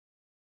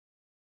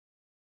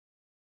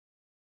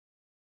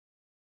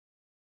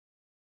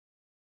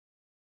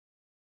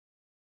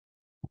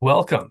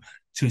Welcome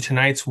to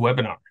tonight's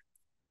webinar.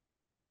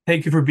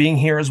 Thank you for being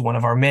here as one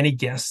of our many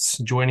guests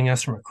joining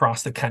us from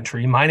across the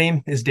country. My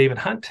name is David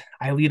Hunt.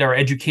 I lead our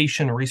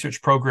education and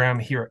research program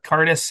here at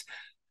Cardus.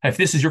 If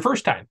this is your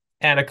first time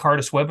at a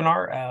Cardus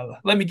webinar,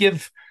 let me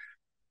give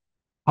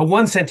a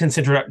one-sentence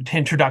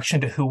introduction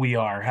to who we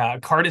are.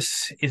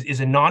 Cardus is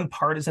a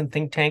nonpartisan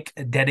think tank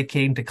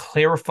dedicated to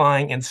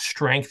clarifying and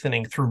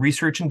strengthening through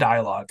research and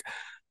dialogue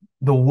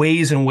the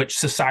ways in which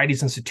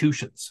society's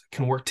institutions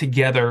can work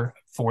together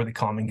for the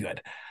common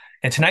good.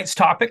 And tonight's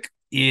topic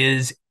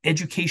is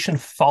education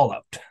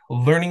fallout,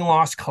 learning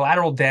loss,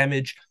 collateral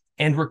damage,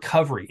 and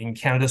recovery in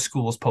Canada's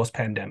schools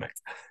post-pandemic.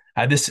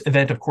 This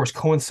event, of course,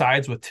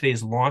 coincides with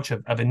today's launch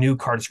of a new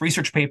Cardus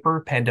research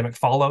paper, Pandemic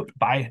Fallout,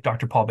 by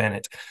Dr. Paul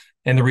Bennett.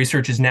 And the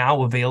research is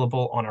now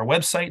available on our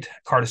website,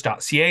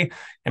 cardus.ca.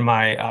 And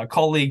my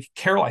colleague,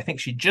 Carol, I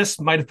think she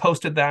just might have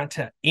posted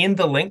that in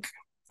the link.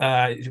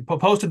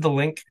 Posted the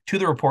link to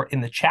the report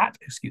in the chat,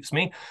 excuse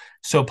me.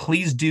 So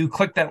please do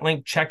click that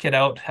link, check it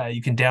out.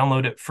 You can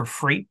download it for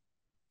free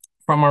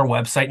from our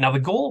website. Now, the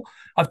goal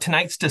of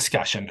tonight's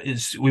discussion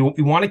is we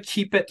want to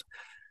keep it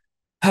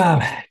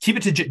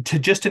to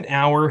just an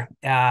hour.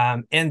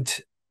 And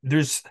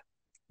there's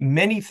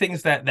many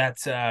things that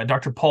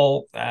Dr.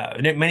 Paul,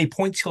 many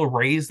points he'll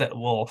raise that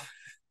will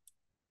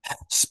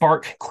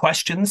spark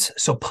questions.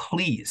 So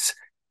please,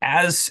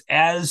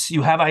 as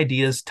you have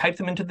ideas, type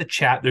them into the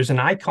chat. There's an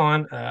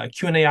icon,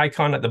 Q&A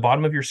icon at the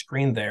bottom of your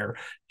screen there.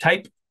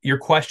 Type your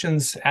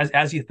questions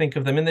as you think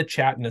of them in the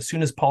chat, and as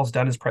soon as Paul's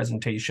done his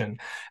presentation,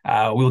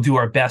 we'll do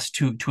our best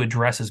to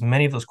address as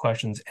many of those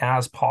questions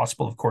as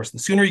possible. Of course, the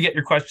sooner you get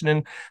your question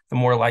in, the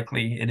more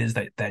likely it is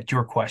that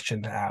your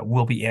question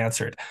will be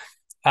answered.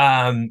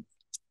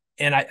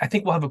 And I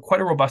think we'll have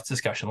quite a robust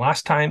discussion.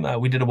 Last time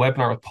we did a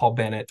webinar with Paul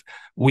Bennett,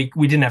 we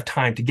didn't have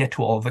time to get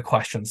to all of the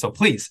questions. So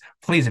please,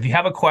 if you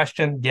have a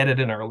question, get it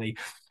in early.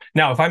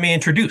 Now, if I may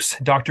introduce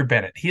Dr.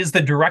 Bennett, he is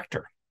the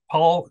director.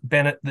 Paul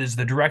Bennett is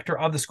the director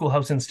of the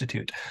Schoolhouse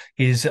Institute.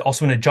 He's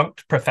also an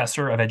adjunct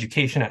professor of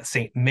education at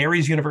St.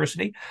 Mary's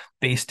University,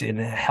 based in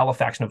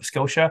Halifax, Nova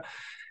Scotia.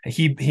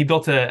 He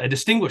built a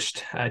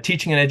distinguished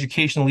teaching and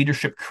education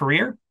leadership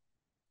career.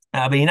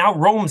 But he now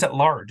roams at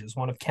large as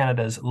one of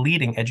Canada's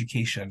leading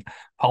education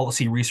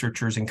policy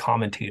researchers and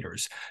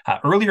commentators.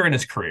 Earlier in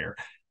his career,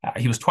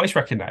 he was twice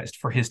recognized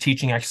for his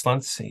teaching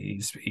excellence.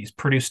 He's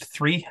produced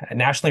 3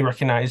 nationally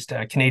recognized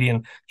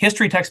Canadian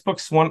history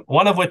textbooks,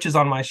 one of which is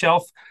on my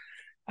shelf.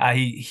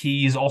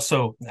 He's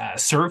also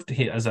served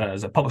as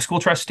a public school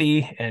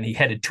trustee, and he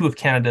headed 2 of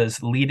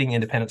Canada's leading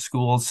independent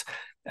schools.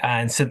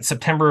 And since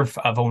September of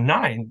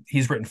 2009,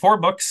 he's written 4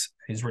 books.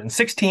 He's written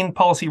 16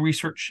 policy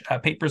research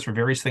papers for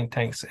various think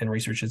tanks and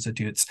research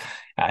institutes.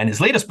 And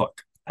his latest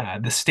book,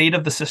 The State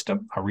of the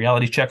System, A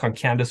Reality Check on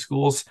Canada's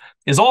Schools,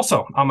 is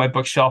also on my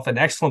bookshelf, an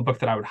excellent book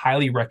that I would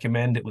highly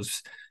recommend. It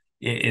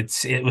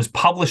was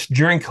published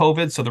during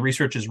COVID, so the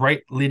research is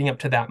right leading up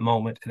to that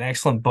moment. An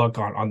excellent book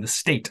on the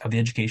state of the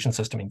education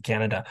system in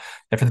Canada.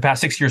 And for the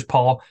past 6 years,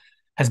 Paul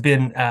has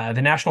been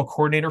the national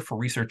coordinator for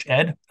Research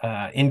Ed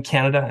in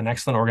Canada, an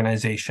excellent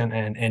organization.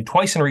 And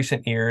twice in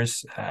recent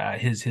years,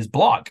 his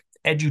blog,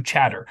 Edu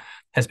Chatter,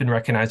 has been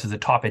recognized as a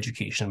top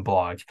education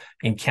blog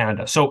in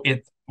Canada. So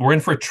we're in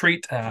for a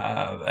treat.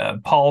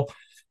 Paul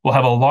will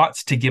have a lot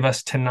to give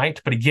us tonight.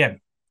 But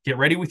again, get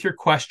ready with your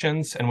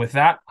questions. And with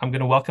that, I'm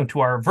going to welcome to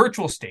our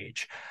virtual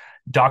stage,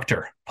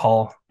 Dr.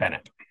 Paul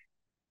Bennett.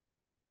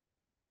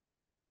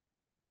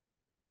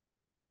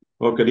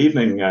 Well, good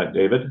evening,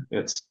 David.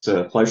 It's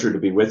a pleasure to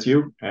be with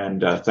you,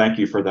 and thank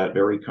you for that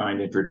very kind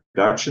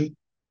introduction.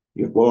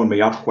 You've blown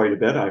me up quite a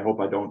bit. I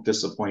hope I don't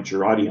disappoint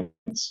your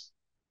audience.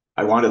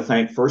 I want to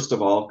thank, first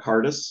of all,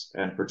 Cardus,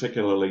 and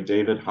particularly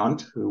David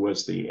Hunt, who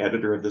was the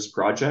editor of this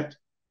project.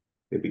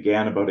 It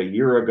began about a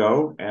year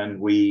ago, and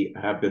we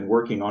have been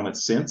working on it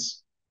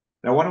since.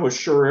 And I want to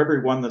assure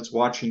everyone that's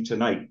watching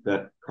tonight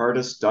that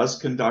Cardus does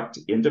conduct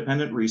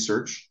independent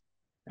research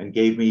and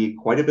gave me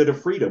quite a bit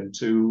of freedom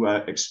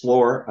to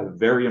explore a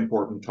very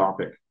important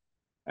topic.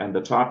 And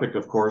the topic,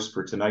 of course,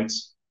 for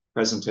tonight's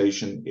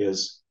presentation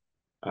is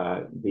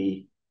I'm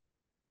going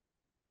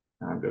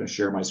to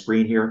share my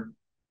screen here,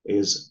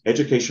 is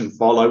education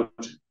fallout,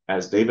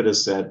 as David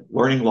has said,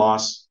 learning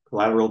loss,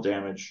 collateral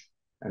damage,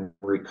 and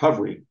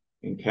recovery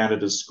in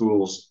Canada's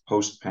schools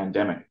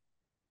post-pandemic.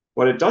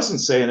 What it doesn't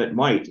say, and it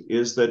might,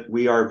 is that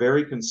we are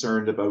very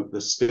concerned about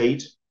the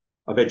state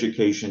of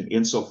education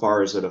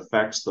insofar as it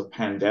affects the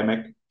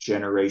pandemic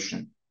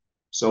generation.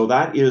 So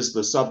that is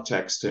the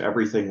subtext to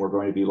everything we're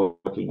going to be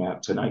looking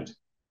at tonight.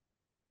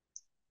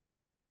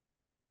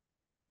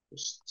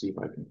 Just see if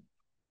I can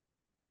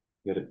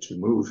get it to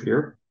move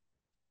here.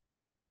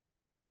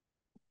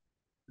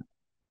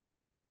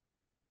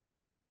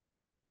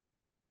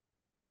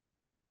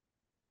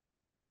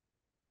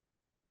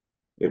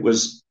 It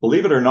was,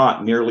 believe it or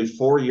not, nearly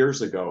 4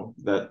 years ago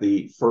that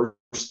the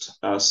first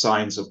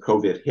signs of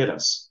COVID hit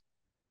us.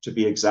 To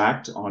be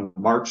exact, on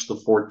March the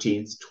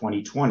 14th,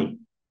 2020.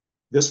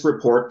 This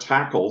report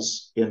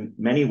tackles, in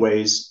many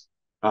ways,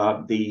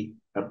 the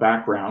a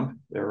background.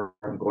 There,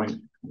 I'm going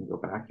to go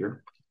back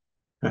here.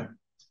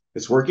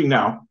 It's working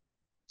now.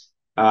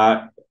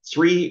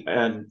 3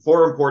 and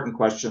 4 important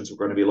questions we're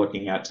going to be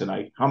looking at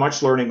tonight. How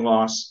much learning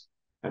loss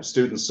have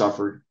students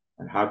suffered,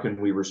 and how can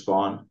we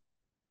respond?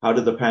 How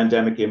did the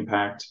pandemic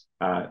impact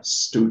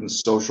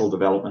students' social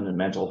development and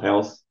mental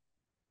health?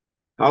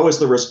 How is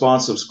the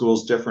response of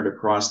schools different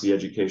across the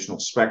educational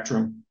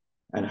spectrum?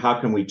 And how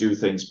can we do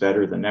things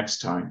better the next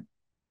time?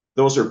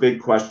 Those are big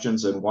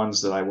questions and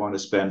ones that I want to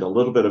spend a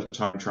little bit of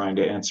time trying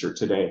to answer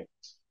today.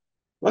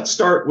 Let's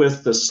start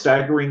with the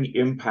staggering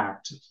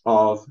impact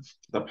of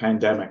the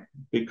pandemic,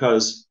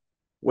 because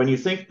when you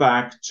think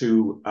back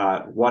to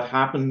what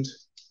happened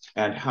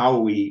and how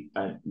we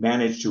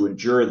managed to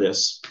endure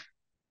this,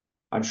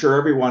 I'm sure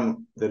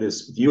everyone that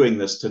is viewing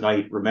this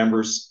tonight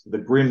remembers the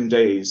grim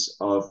days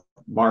of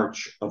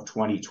March of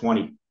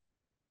 2020.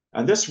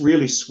 And this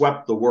really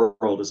swept the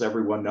world, as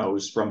everyone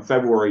knows, from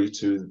February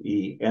to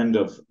the end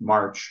of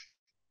March.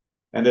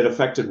 And it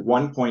affected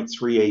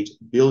 1.38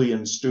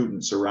 billion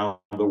students around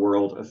the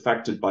world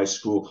affected by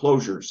school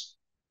closures,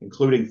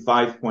 including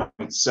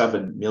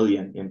 5.7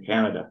 million in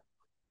Canada.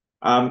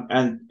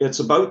 And it's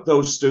about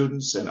those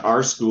students and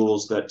our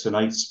schools that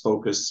tonight's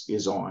focus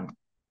is on.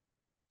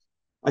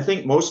 I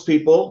think most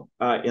people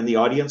in the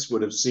audience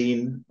would have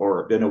seen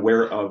or been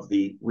aware of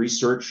the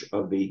research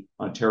of the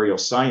Ontario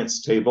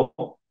Science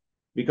Table,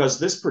 because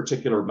this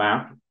particular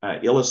map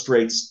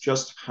illustrates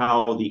just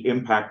how the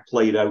impact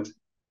played out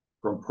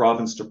from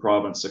province to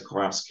province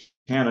across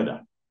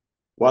Canada.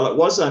 While it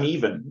was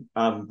uneven,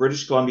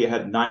 British Columbia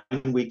had 9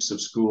 weeks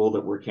of school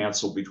that were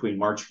canceled between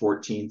March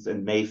 14th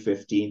and May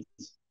 15th,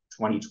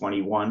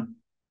 2021.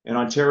 In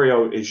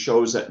Ontario, it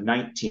shows at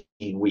 19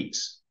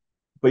 weeks.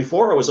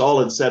 Before it was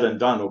all said and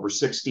done, over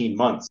 16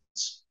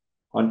 months,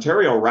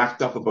 Ontario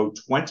racked up about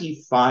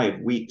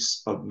 25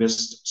 weeks of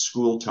missed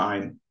school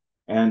time,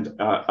 and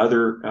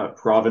other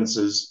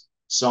provinces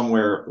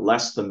somewhere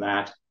less than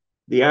that.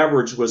 The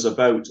average was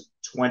about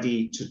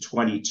 20 to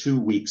 22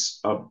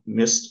 weeks of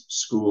missed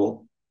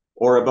school,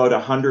 or about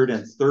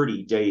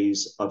 130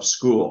 days of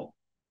school.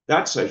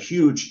 That's a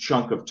huge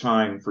chunk of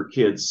time for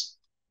kids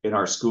in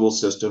our school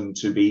system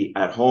to be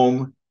at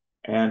home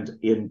and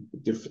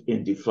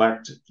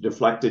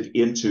deflected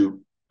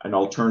into an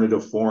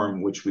alternative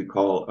form, which we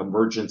call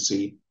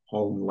emergency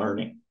home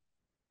learning.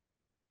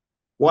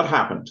 What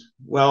happened?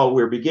 Well,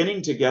 we're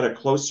beginning to get a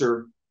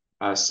closer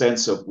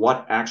sense of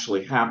what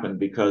actually happened,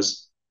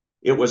 because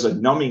it was a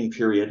numbing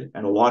period,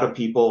 and a lot of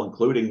people,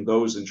 including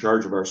those in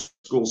charge of our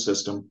school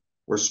system,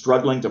 were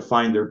struggling to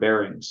find their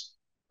bearings.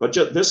 But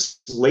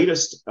this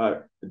latest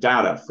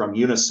data from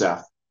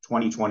UNICEF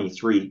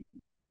 2023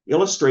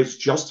 illustrates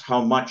just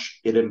how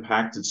much it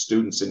impacted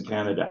students in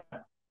Canada.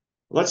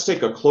 Let's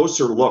take a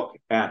closer look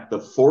at the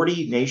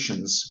 40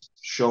 nations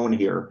shown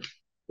here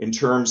in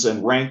terms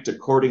and ranked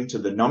according to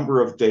the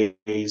number of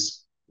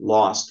days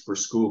lost for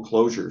school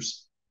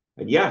closures.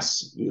 And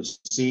yes, you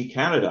see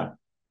Canada,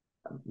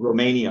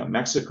 Romania,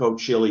 Mexico,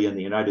 Chile, and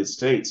the United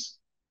States.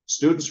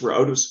 Students were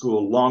out of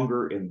school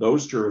longer in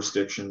those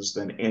jurisdictions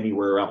than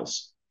anywhere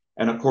else.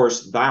 And of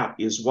course, that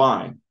is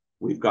why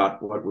we've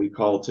got what we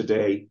call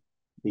today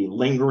the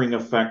lingering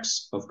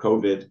effects of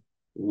COVID,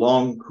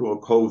 long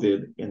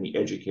COVID in the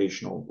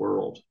educational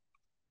world.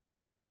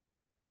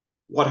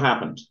 What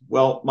happened?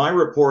 Well, my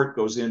report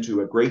goes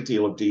into a great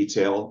deal of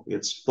detail.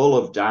 It's full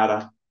of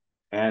data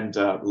and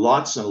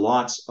lots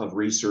of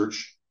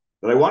research,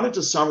 but I wanted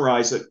to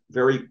summarize it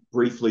very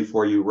briefly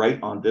for you right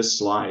on this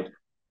slide.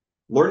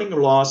 Learning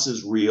loss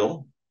is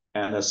real,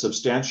 and a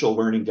substantial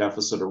learning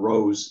deficit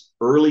arose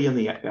early in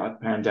the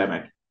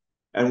pandemic.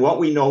 And what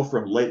we know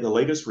from the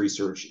latest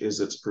research is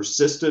it's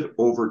persisted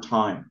over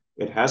time.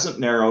 It hasn't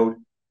narrowed.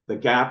 The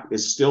gap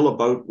is still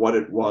about what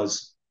it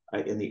was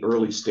in the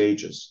early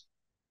stages.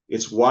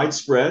 It's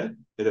widespread.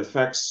 It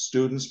affects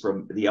students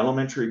from the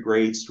elementary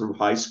grades through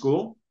high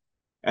school,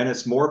 and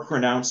it's more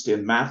pronounced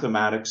in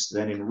mathematics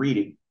than in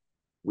reading.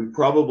 We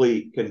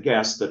probably can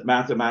guess that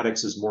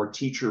mathematics is more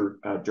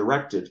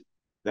teacher-directed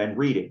than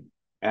reading,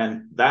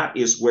 and that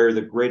is where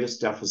the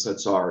greatest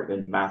deficits are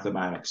in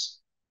mathematics.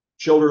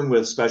 Children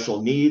with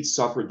special needs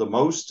suffered the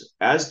most,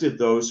 as did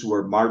those who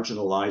were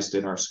marginalized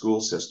in our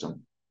school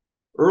system.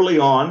 Early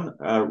on,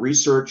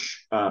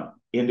 research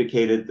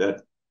indicated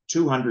that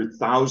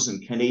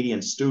 200,000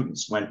 Canadian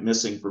students went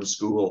missing from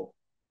school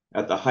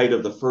at the height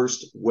of the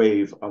first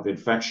wave of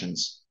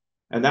infections.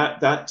 And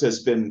that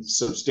has been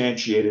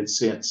substantiated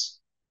since.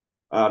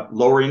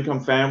 Lower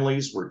income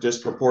families were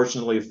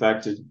disproportionately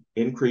affected,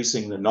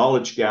 increasing the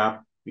knowledge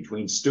gap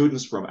between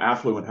students from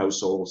affluent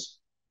households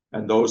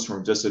and those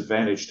from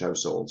disadvantaged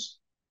households.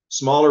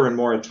 Smaller and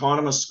more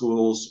autonomous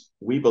schools,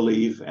 we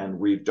believe, and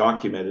we've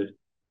documented,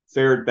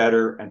 fared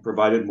better and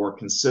provided more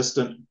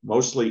consistent,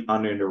 mostly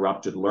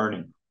uninterrupted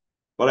learning.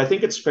 But I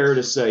think it's fair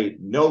to say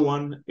no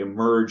one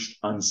emerged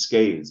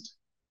unscathed,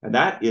 and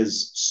that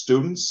is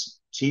students,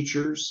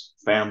 teachers,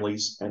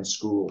 families, and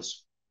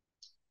schools.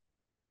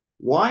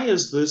 Why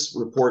is this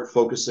report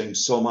focusing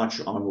so much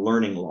on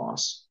learning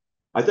loss?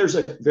 There's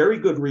a very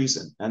good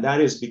reason, and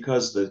that is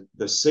because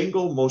the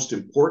single most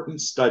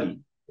important study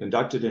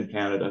conducted in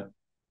Canada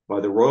by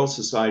the Royal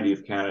Society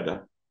of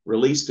Canada,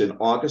 released in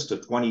August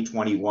of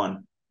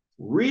 2021,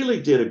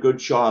 really did a good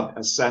job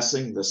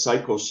assessing the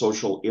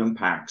psychosocial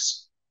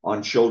impacts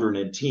on children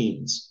and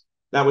teens.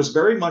 That was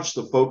very much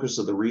the focus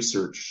of the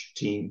research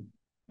team,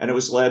 and it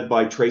was led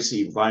by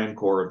Tracy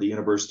Vaillancourt of the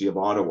University of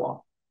Ottawa.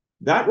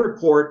 That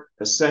report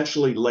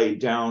essentially laid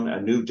down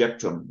a new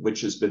dictum,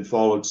 which has been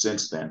followed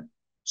since then.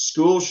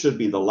 Schools should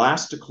be the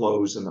last to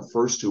close and the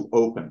first to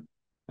open.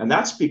 And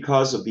that's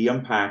because of the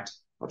impact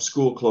of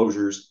school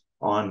closures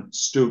on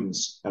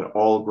students at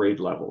all grade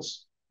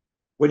levels.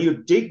 When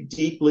you dig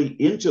deeply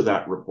into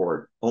that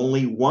report,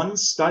 only one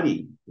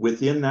study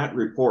within that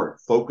report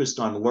focused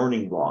on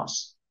learning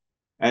loss.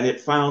 And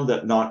it found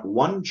that not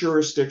one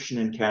jurisdiction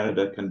in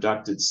Canada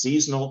conducted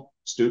seasonal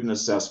student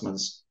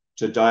assessments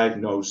to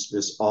diagnose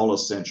this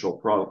all-essential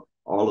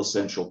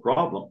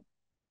problem.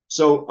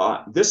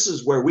 So this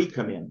is where we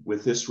come in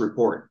with this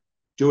report,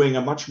 doing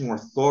a much more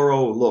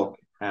thorough look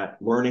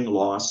at learning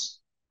loss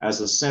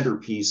as a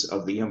centerpiece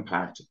of the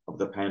impact of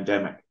the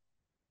pandemic.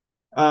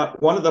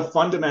 One of the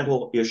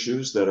fundamental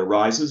issues that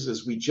arises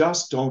is we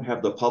just don't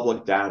have the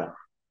public data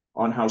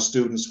on how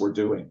students were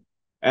doing.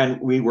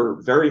 And we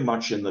were very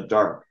much in the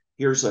dark.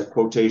 Here's a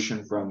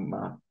quotation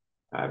from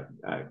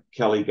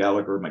Kelly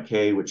Gallagher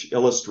McKay, which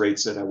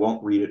illustrates it. I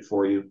won't read it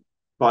for you,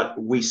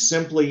 but we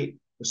simply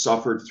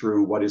suffered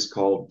through what is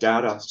called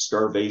data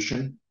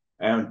starvation,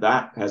 and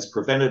that has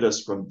prevented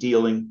us from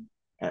dealing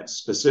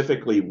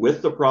specifically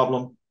with the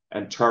problem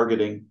and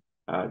targeting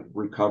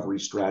recovery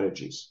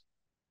strategies.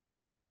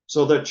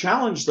 So the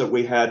challenge that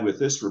we had with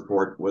this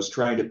report was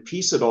trying to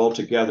piece it all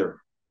together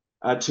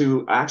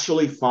to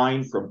actually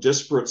find from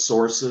disparate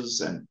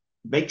sources and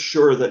make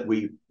sure that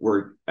we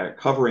were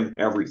covering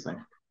everything.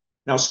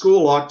 Now,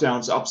 school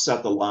lockdowns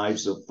upset the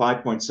lives of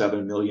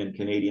 5.7 million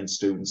Canadian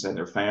students and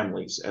their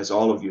families, as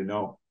all of you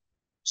know.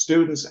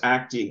 Schools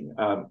acting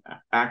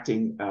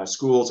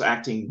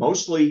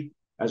mostly,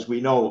 as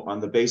we know, on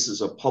the basis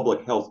of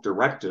public health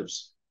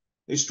directives.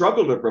 They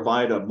struggle to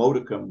provide a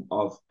modicum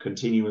of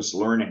continuous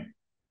learning.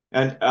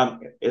 And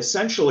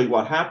essentially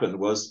what happened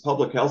was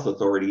public health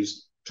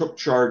authorities took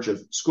charge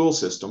of school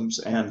systems,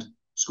 and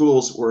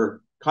schools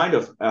were kind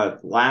of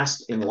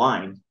last in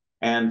line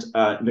and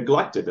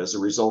neglected as a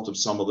result of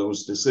some of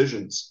those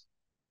decisions.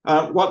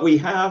 What we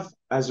have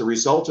as a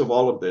result of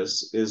all of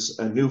this is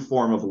a new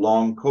form of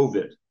long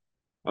COVID,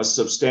 a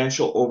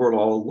substantial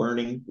overall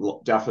learning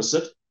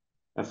deficit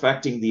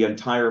affecting the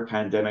entire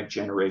pandemic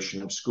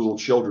generation of school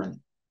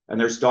children. And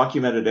there's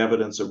documented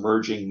evidence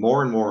emerging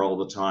more and more all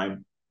the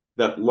time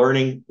that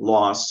learning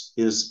loss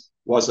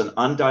was an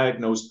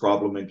undiagnosed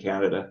problem in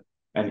Canada,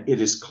 and it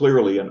is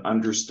clearly an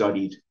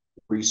understudied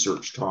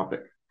research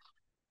topic.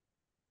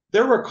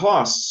 There were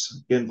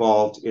costs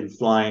involved in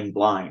flying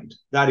blind.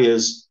 That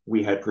is,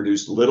 we had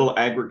produced little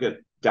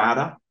aggregate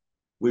data.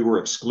 We were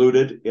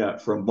excluded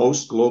from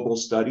most global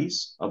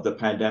studies of the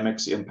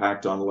pandemic's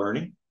impact on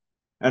learning.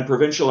 And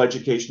provincial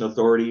education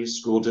authorities,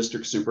 school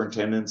district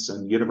superintendents,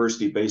 and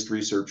university-based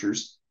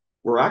researchers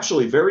were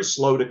actually very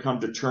slow to come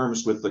to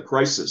terms with the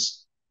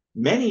crisis.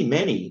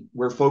 Many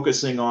were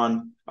focusing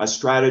on a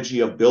strategy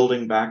of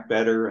building back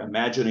better,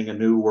 imagining a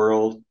new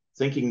world,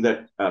 thinking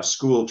that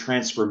school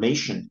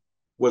transformation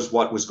was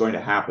what was going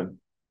to happen.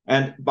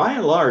 And by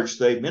and large,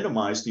 they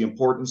minimized the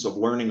importance of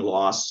learning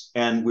loss,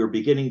 and we're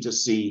beginning to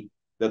see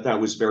that that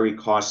was very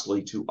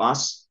costly to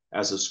us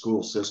as a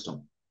school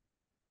system.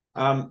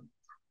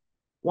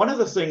 One of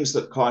the things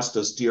that cost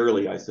us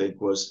dearly, I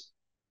think, was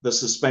the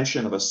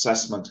suspension of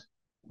assessment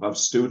of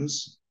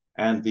students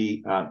and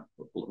the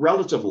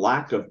relative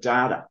lack of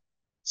data.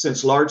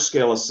 Since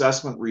large-scale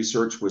assessment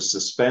research was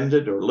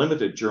suspended or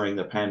limited during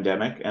the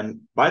pandemic,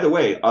 and by the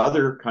way,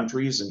 other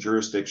countries and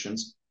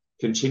jurisdictions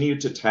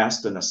continued to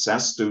test and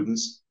assess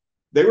students,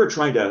 they were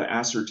trying to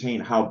ascertain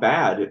how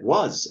bad it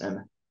was and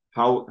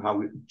how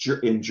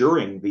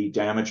enduring the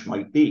damage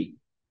might be.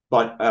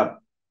 But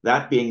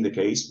that being the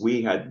case,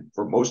 we had,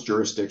 for most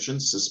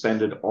jurisdictions,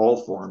 suspended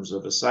all forms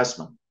of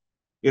assessment.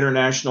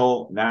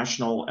 International,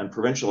 national, and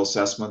provincial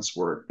assessments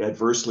were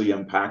adversely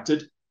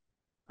impacted.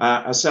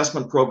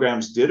 Assessment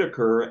programs did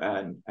occur,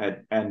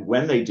 and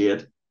when they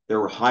did, there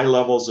were high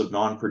levels of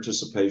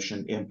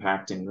non-participation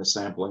impacting the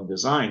sampling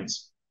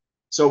designs.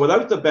 So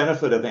without the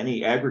benefit of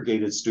any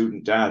aggregated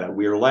student data,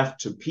 we are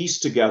left to piece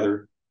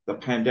together the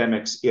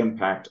pandemic's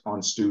impact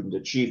on student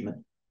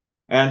achievement.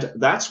 And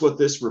that's what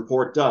this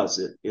report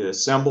does. It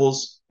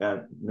assembles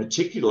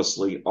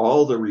meticulously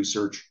all the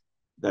research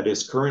that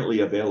is currently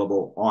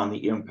available on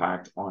the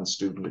impact on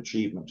student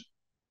achievement.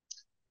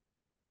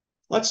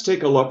 Let's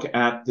take a look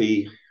at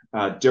the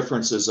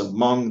differences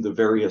among the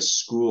various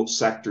school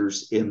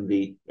sectors in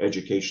the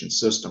education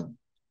system.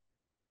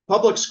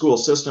 Public school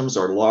systems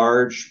are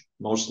large,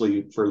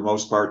 mostly, for the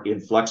most part,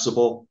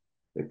 inflexible.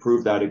 They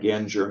proved that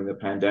again during the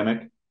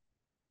pandemic.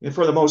 And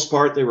for the most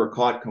part, they were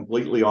caught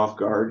completely off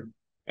guard.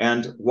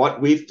 And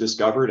what we've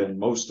discovered, and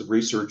most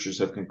researchers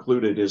have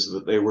concluded, is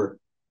that they were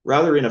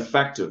rather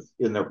ineffective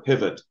in their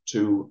pivot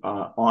to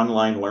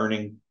online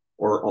learning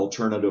or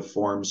alternative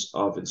forms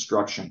of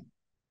instruction.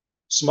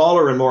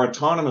 Smaller and more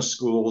autonomous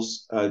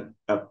schools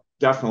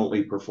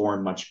definitely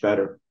perform much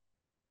better.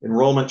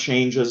 Enrollment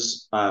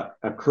changes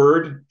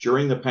occurred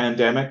during the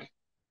pandemic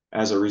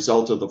as a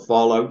result of the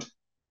fallout.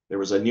 There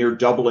was a near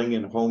doubling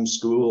in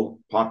homeschool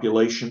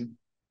population.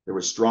 There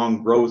was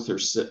strong growth or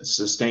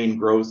sustained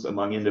growth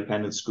among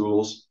independent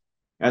schools.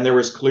 And there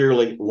was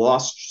clearly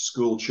lost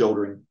school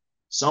children,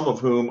 some of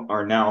whom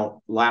are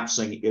now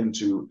lapsing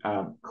into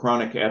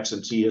chronic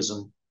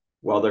absenteeism.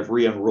 While they've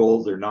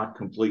re-enrolled, they're not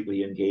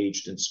completely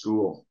engaged in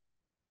school.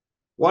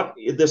 What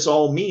this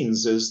all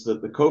means is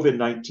that the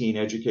COVID-19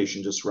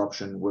 education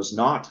disruption was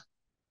not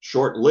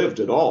short-lived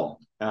at all,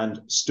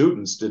 and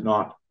students did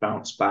not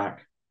bounce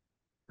back.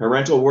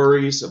 Parental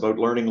worries about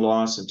learning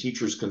loss and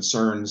teachers'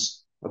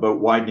 concerns about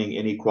widening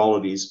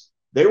inequalities,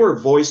 they were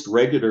voiced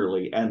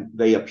regularly, and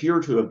they appear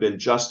to have been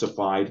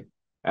justified,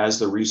 as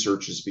the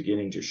research is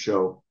beginning to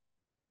show.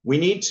 We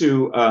need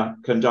to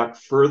conduct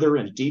further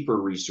and deeper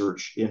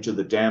research into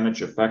the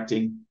damage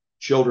affecting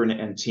children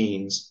and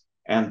teens,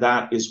 and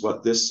that is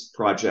what this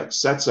project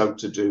sets out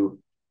to do,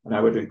 and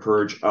I would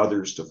encourage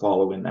others to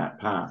follow in that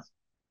path.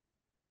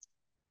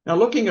 Now,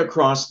 looking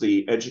across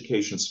the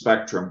education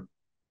spectrum,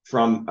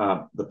 from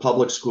the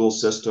public school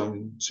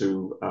system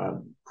to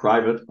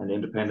private and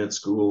independent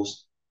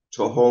schools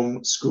to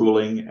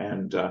homeschooling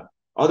and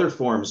other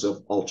forms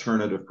of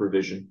alternative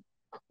provision,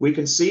 we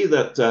can see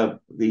that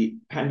the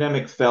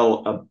pandemic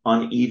fell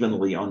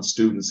unevenly on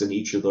students in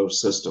each of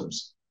those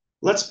systems.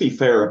 Let's be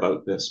fair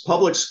about this.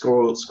 Public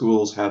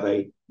schools have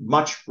a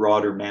much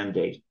broader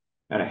mandate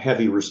and a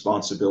heavy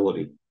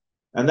responsibility,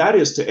 and that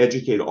is to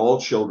educate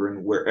all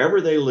children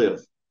wherever they live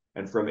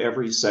and from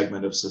every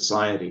segment of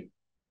society.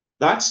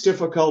 That's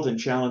difficult and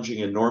challenging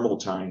in normal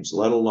times,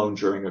 let alone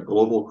during a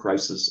global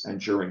crisis and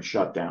during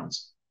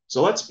shutdowns.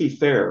 So let's be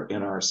fair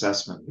in our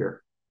assessment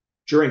here.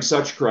 During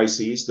such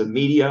crises, the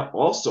media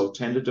also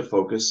tended to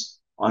focus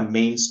on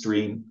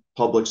mainstream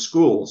public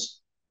schools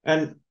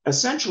and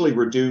essentially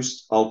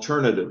reduced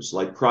alternatives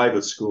like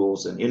private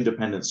schools and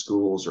independent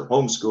schools or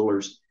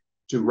homeschoolers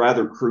to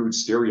rather crude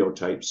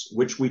stereotypes,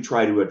 which we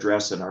try to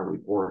address in our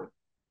report.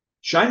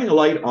 Shining a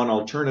light on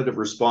alternative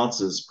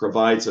responses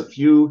provides a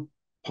few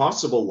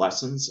possible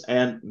lessons,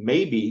 and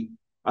maybe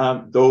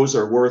those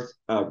are worth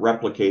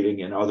replicating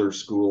in other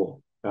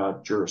school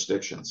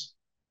jurisdictions.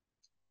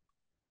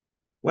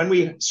 When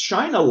we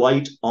shine a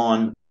light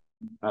on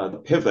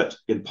the pivot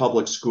in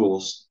public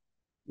schools,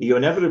 you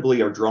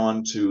inevitably are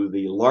drawn to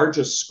the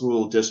largest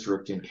school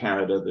district in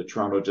Canada, the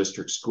Toronto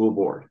District School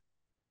Board.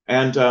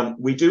 And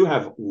we do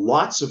have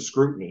lots of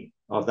scrutiny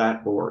of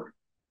that board.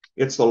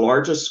 It's the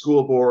largest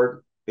school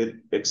board. It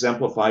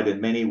exemplified in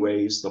many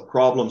ways the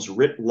problems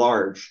writ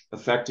large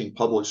affecting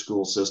public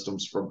school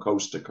systems from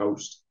coast to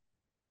coast.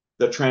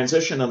 The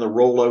transition and the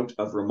rollout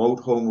of remote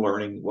home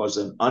learning was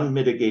an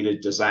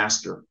unmitigated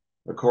disaster,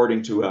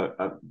 according to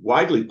a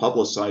widely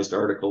publicized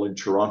article in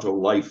Toronto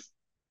Life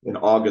in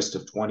August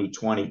of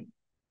 2020.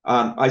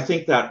 I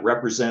think that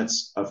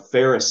represents a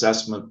fair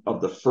assessment of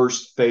the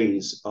first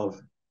phase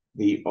of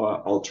the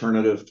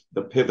alternative,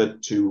 the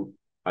pivot to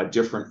a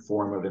different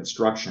form of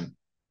instruction.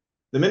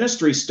 The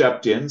ministry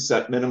stepped in,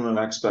 set minimum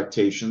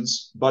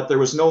expectations, but there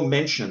was no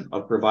mention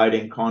of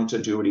providing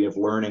continuity of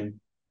learning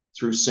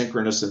through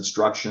synchronous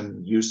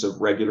instruction, use of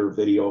regular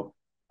video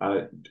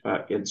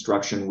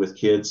instruction with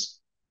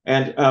kids.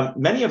 And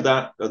many of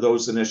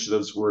those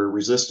initiatives were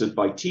resisted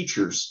by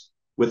teachers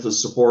with the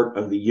support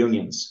of the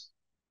unions.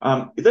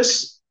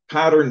 This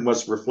pattern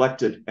was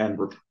reflected and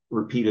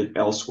repeated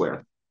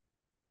elsewhere.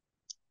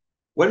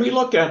 When we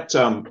look at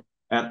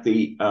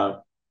the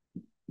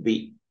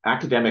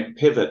academic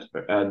pivot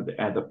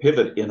and the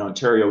pivot in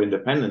Ontario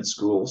independent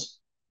schools,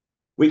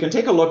 we can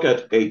take a look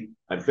at a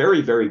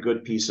very, very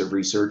good piece of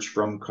research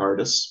from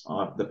Cardus,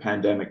 the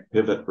Pandemic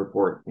Pivot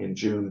Report in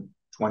June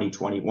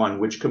 2021,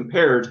 which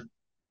compared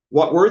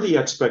what were the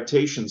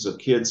expectations of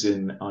kids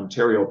in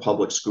Ontario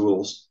public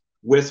schools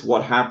with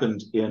what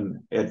happened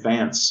in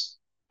advanced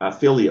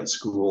affiliate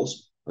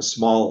schools,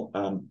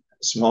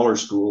 smaller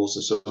schools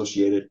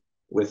associated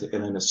with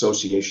an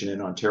association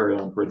in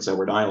Ontario and Prince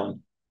Edward Island.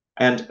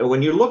 And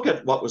when you look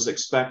at what was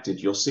expected,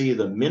 you'll see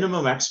the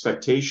minimum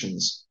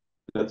expectations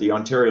that the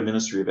Ontario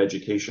Ministry of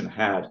Education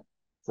had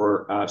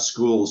for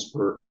schools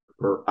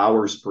per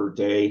hours per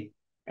day,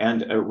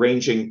 and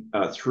ranging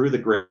through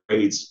the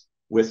grades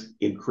with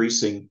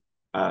increasing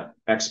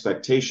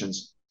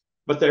expectations.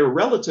 But they're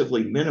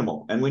relatively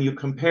minimal. And when you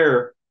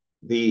compare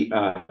the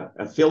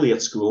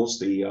affiliate schools,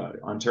 the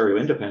Ontario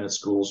independent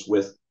schools,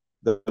 with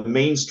the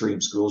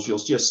mainstream schools, you'll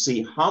just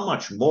see how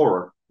much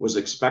more was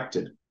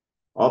expected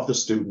of the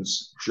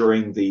students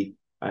during the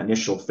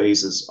initial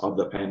phases of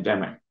the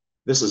pandemic.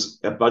 This is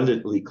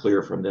abundantly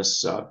clear from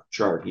this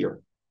chart here.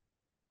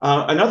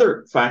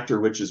 Another factor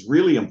which is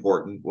really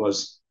important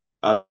was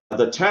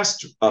the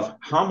test of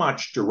how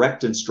much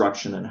direct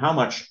instruction and how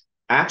much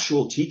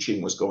actual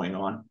teaching was going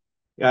on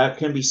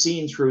can be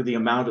seen through the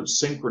amount of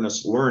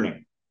synchronous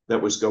learning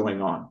that was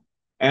going on.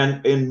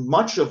 And in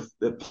much of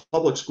the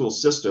public school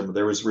system,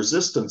 there was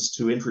resistance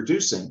to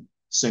introducing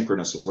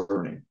synchronous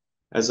learning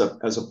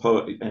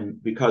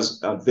and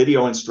because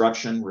video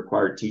instruction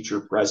required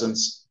teacher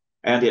presence,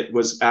 and it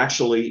was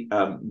actually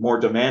more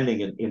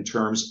demanding in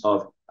terms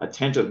of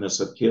attentiveness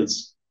of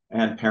kids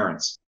and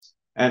parents.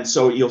 And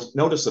so you'll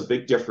notice a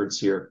big difference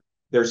here.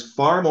 There's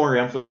far more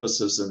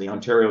emphasis in the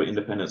Ontario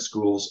Independent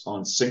Schools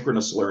on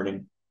synchronous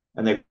learning,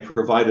 and they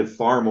provided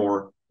far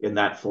more in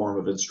that form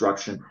of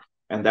instruction.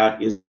 And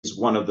that is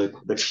one of the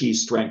key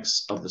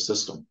strengths of the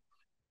system.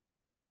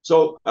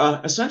 So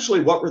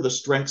essentially, what were the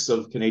strengths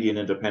of Canadian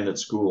independent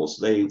schools?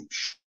 They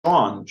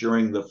shone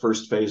during the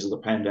first phase of the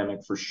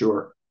pandemic for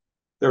sure.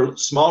 They're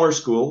smaller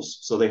schools,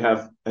 so they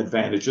have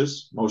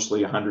advantages,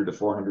 mostly 100 to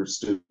 400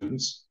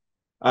 students.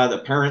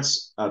 The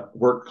parents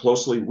worked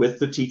closely with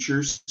the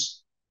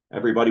teachers.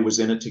 Everybody was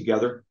in it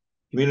together.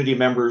 Community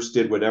members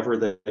did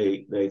whatever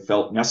they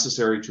felt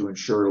necessary to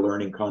ensure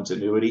learning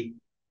continuity.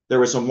 There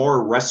was a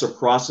more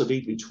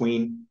reciprocity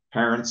between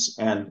parents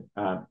and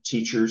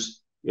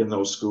teachers in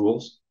those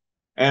schools.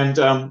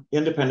 And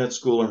independent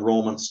school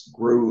enrollments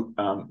grew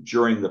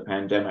during the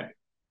pandemic.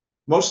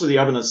 Most of the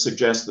evidence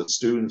suggests that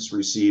students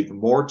received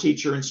more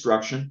teacher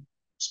instruction,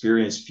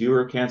 experienced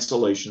fewer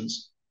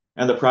cancellations,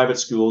 and the private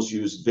schools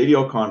used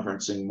video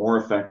conferencing more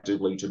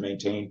effectively to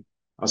maintain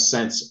a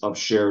sense of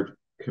shared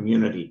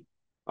community.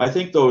 I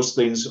think those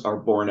things are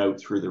borne out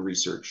through the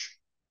research.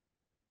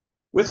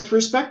 With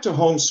respect to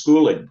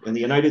homeschooling, in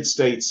the United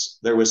States,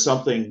 there was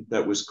something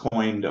that was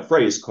coined, a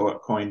phrase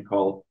coined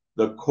called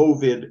the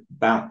COVID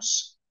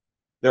bounce.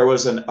 There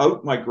was an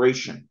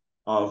out-migration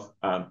of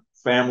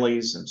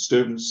families and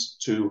students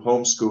to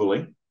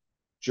homeschooling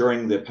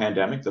during the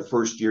pandemic, the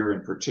first year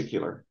in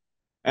particular.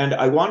 And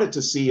I wanted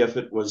to see if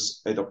it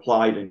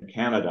applied in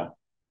Canada.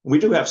 We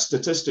do have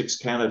Statistics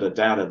Canada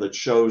data that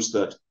shows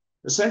that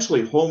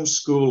essentially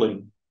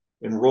homeschooling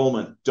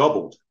enrollment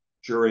doubled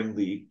during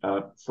the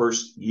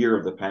first year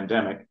of the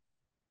pandemic,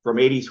 from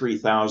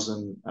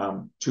 83,000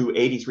 to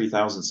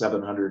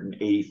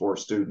 83,784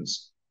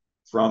 students,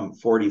 from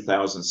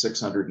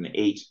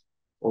 40,608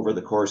 over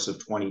the course of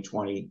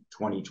 2020,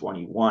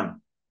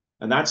 2021.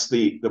 And that's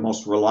the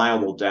most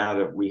reliable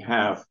data we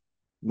have.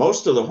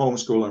 Most of the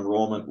homeschool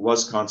enrollment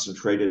was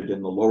concentrated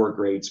in the lower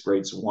grades,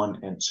 grades 1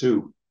 and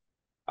 2.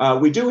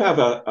 We do have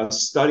a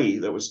study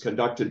that was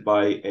conducted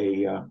by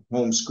a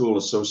homeschool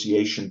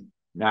association,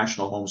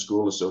 National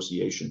Homeschool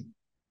Association.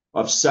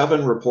 Of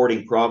 7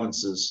 reporting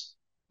provinces,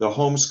 the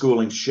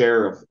homeschooling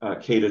share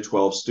of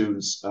K-12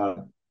 students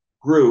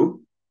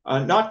grew,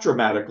 not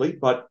dramatically,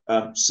 but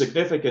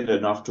significant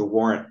enough to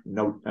warrant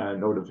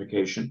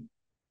notification.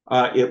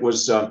 It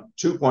was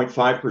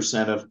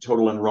 2.5% of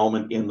total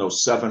enrollment in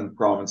those 7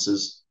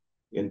 provinces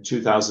in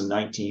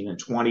 2019 and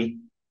 20,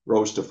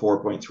 rose to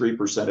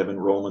 4.3% of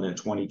enrollment in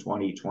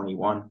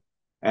 2020-21,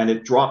 and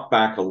it dropped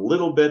back a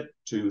little bit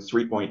to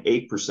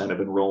 3.8%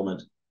 of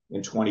enrollment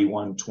in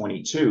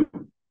 21-22.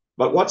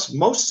 But what's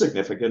most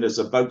significant is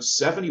about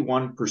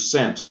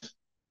 71%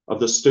 of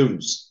the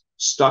students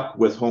stuck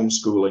with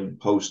homeschooling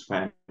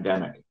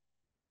post-pandemic.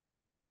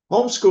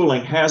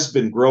 Homeschooling has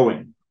been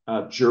growing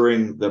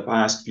during the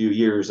past few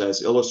years,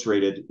 as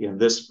illustrated in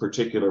this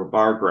particular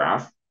bar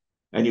graph.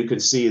 And you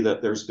can see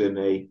that there's been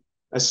a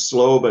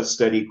slow but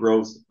steady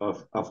growth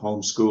of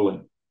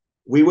homeschooling.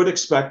 We would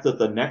expect that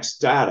the next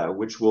data,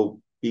 which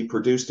will be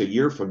produced a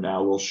year from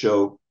now, will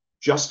show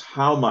just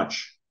how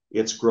much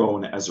it's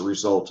grown as a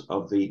result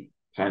of the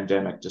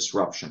pandemic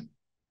disruption.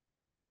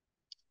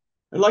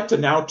 I'd like to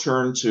now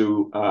turn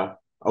to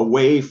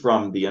away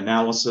from the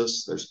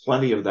analysis. There's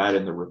plenty of that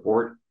in the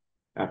report.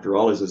 After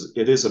all,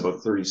 it is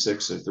about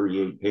 36 or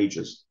 38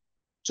 pages.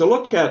 To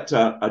look at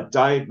a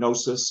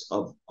diagnosis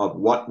of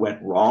what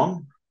went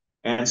wrong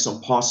and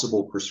some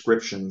possible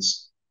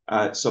prescriptions,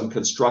 some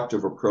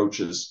constructive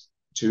approaches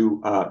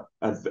to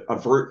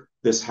avert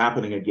this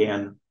happening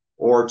again,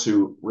 or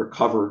to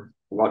recover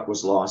what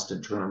was lost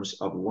in terms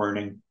of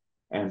learning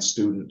and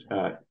student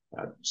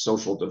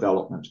social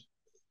development.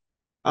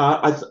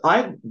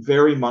 I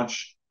very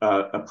much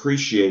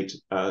appreciate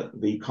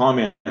the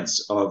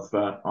comments of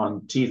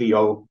on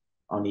TVO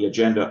on the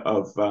agenda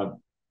of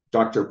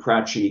Dr.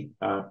 Prachi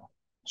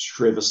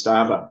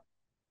Shrivastava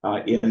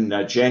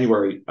in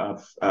January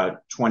of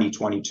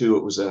 2022.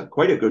 It was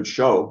quite a good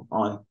show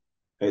on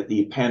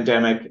the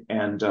pandemic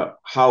and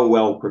how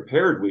well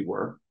prepared we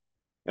were.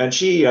 And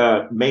she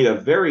made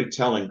a very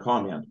telling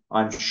comment.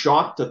 I'm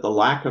shocked at the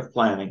lack of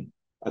planning,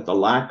 at the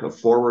lack of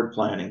forward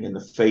planning in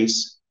the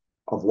face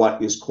of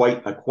what is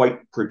quite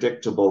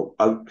predictable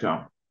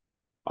outcome.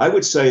 I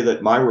would say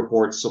that my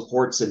report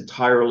supports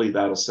entirely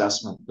that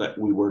assessment, that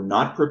we were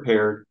not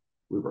prepared,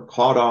 we were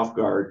caught off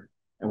guard,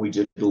 and we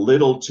did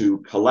little to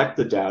collect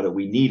the data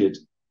we needed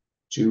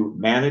to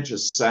manage,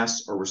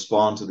 assess, or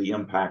respond to the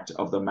impact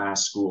of the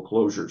mass school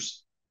closures.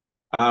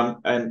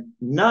 And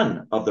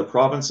none of the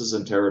provinces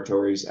and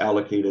territories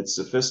allocated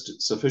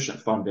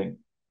sufficient funding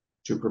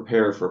to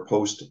prepare for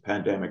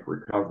post-pandemic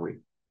recovery.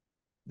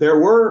 There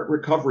were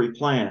recovery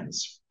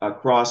plans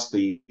across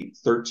the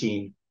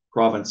 13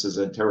 provinces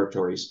and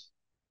territories.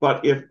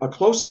 But if a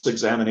close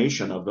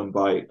examination of them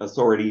by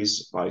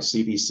authorities, by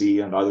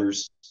CBC and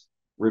others,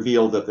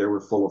 revealed that they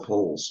were full of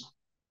holes.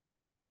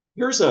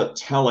 Here's a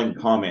telling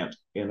comment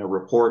in a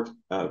report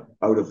out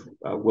of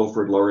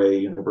Wilfrid Laurier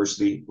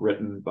University,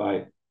 written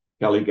by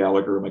Kelly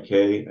Gallagher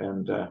McKay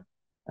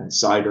and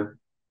Sider.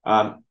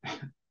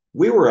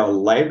 We were a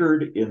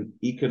laggard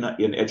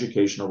in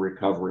educational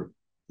recovery.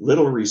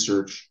 Little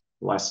research,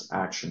 less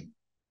action.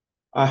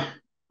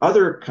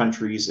 Other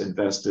countries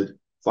invested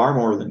far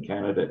more than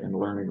Canada in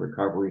learning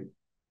recovery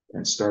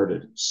and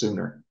started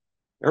sooner.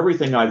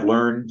 Everything I've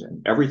learned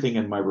and everything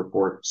in my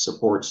report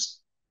supports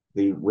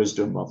the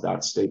wisdom of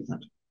that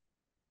statement.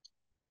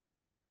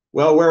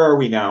 Well, where are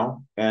we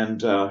now?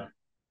 And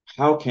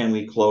how can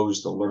we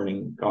close the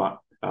learning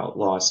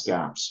loss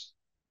gaps?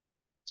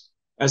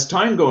 As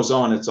time goes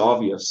on, it's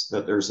obvious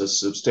that there's a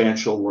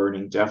substantial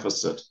learning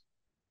deficit.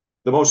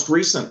 The most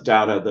recent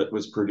data that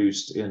was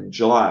produced in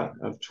July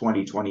of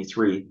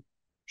 2023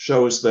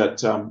 shows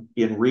that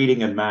in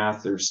reading and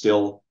math, there's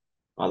still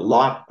a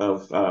lot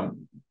of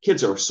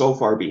kids are so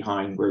far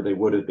behind where they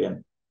would have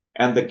been.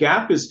 And the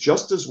gap is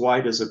just as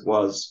wide as it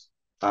was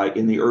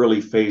in the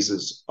early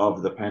phases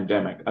of the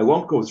pandemic. I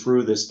won't go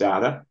through this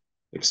data,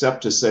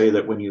 except to say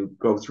that when you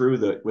go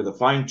through with a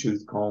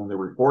fine-tooth comb, the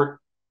report,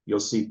 you'll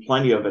see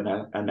plenty of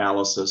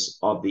analysis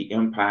of the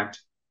impact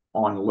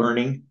on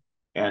learning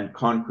and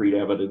concrete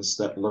evidence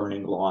that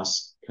learning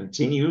loss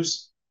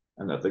continues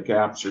and that the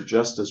gaps are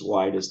just as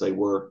wide as they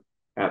were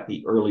at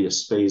the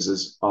earliest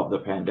phases of the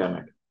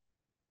pandemic.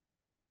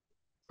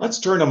 Let's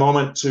turn a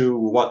moment to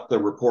what the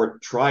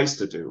report tries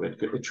to do.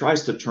 It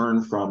tries to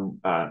turn from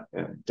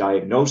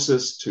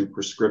diagnosis to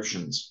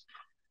prescriptions,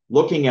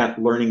 looking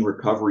at learning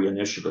recovery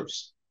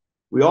initiatives.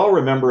 We all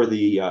remember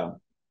the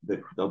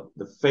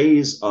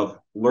phase of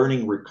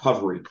learning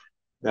recovery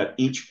that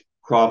each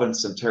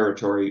province and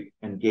territory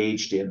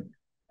engaged in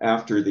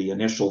after the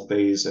initial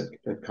phase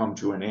had come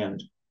to an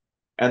end.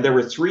 And there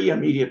were three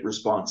immediate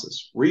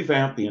responses: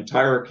 revamp the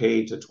entire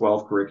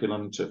K-12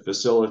 curriculum to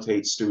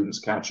facilitate students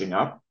catching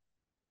up,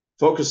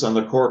 focus on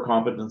the core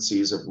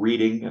competencies of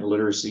reading and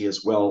literacy,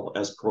 as well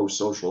as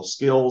pro-social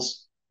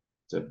skills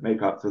to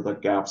make up for the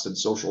gaps in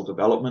social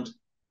development,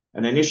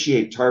 and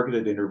initiate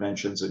targeted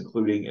interventions,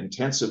 including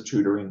intensive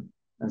tutoring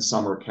and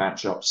summer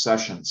catch-up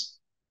sessions.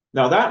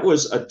 Now, that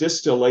was a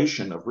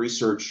distillation of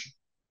research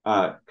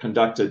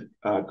conducted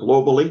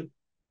globally,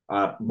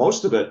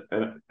 most of it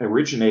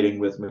originating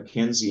with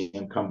McKinsey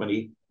and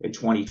Company, a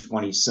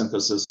 2020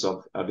 synthesis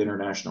of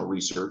international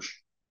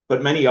research,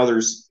 but many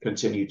others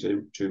continue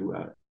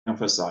to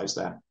emphasize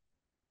that.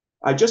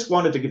 I just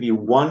wanted to give you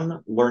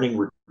one learning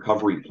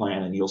recovery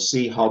plan, and you'll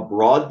see how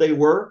broad they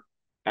were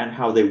and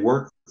how they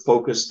weren't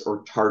focused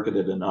or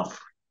targeted enough.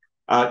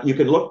 You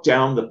can look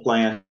down the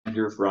plan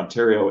here for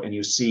Ontario, and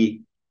you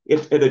see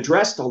it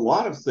addressed a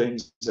lot of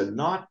things and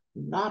not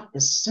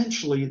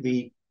essentially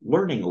the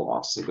learning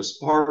loss. It was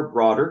far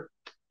broader,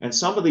 and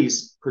some of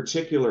these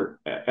particular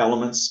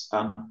elements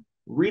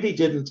really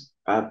didn't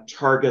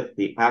target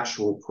the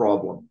actual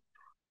problem.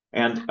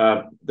 And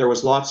there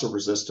was lots of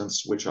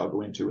resistance, which I'll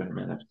go into in a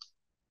minute.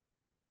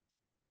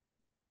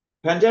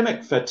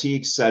 Pandemic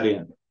fatigue set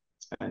in.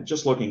 And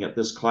just looking at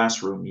this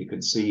classroom, you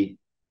can see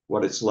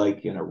what it's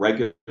like in a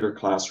regular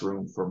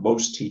classroom for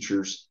most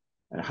teachers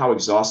and how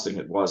exhausting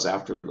it was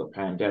after the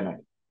pandemic.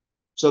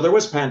 So there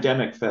was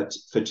pandemic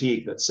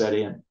fatigue that set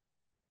in.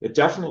 It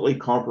definitely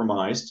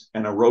compromised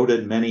and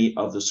eroded many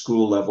of the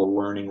school-level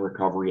learning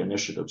recovery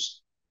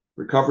initiatives.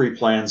 Recovery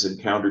plans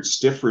encountered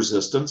stiff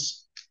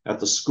resistance at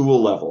the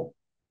school level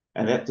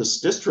and at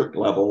this district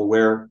level,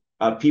 where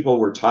people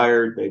were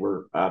tired. They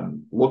were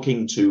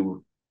looking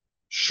to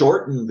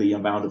shorten the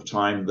amount of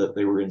time that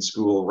they were in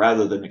school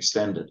rather than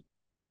extend it.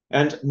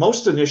 And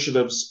most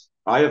initiatives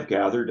I have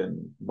gathered,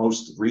 and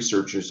most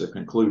researchers have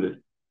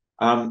concluded,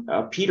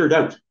 petered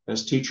out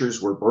as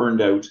teachers were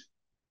burned out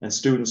and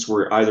students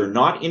were either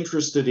not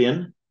interested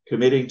in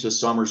committing to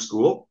summer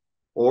school,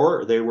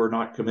 or they were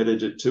not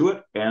committed to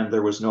it, and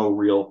there was no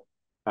real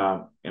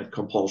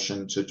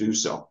compulsion to do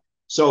so.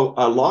 So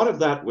a lot of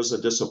that was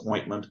a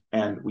disappointment,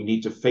 and we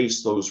need to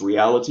face those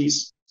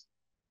realities,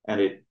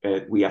 and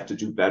we have to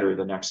do better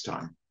the next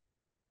time.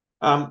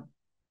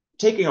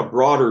 Taking a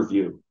broader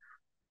view,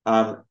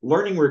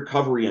 learning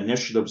recovery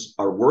initiatives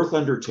are worth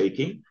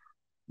undertaking,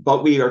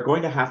 but we are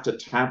going to have to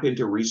tap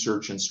into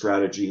research and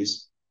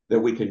strategies that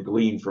we can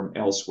glean from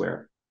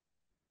elsewhere.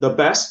 The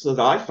best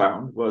that I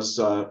found was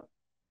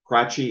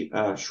Prachi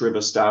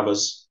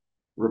Shrivastava's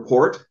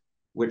report,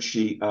 which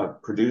she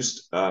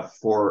produced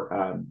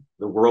for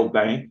the World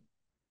Bank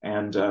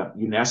and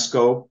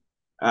UNESCO,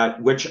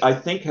 which I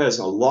think has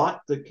a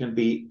lot that can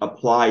be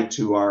applied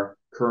to our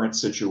current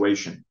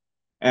situation.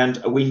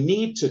 And we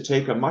need to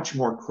take a much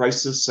more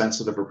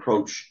crisis-sensitive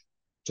approach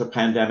to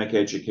pandemic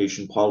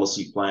education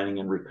policy planning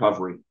and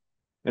recovery.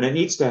 And it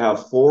needs to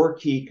have four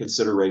key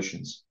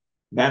considerations: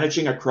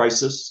 managing a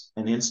crisis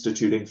and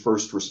instituting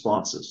first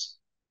responses,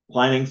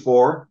 planning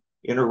for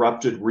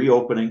interrupted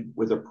reopening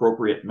with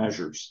appropriate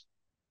measures,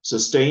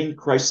 sustained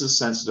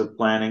crisis-sensitive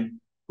planning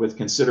with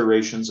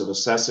considerations of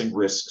assessing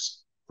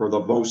risks for the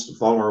most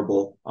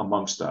vulnerable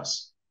amongst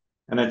us,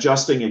 and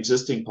adjusting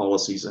existing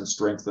policies and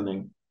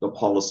strengthening the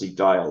policy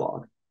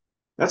dialogue.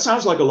 That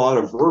sounds like a lot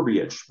of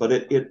verbiage, but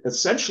it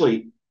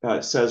essentially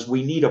says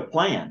we need a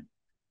plan.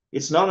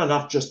 It's not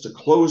enough just to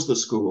close the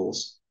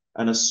schools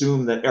and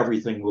assume that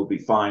everything will be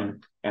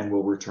fine and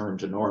will return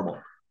to normal.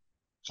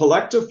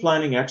 Collective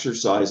planning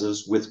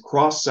exercises with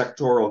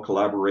cross-sectoral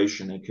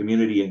collaboration and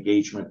community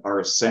engagement are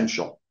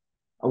essential.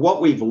 And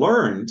what we've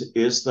learned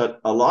is that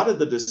a lot of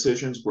the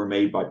decisions were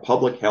made by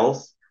public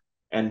health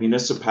and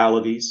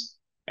municipalities,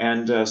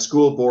 and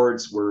school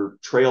boards were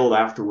trailed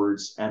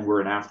afterwards and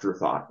were an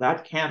afterthought.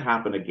 That can't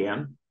happen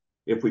again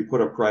if we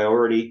put a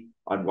priority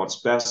on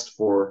what's best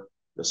for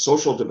the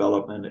social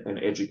development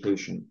and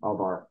education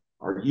of our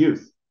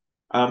youth.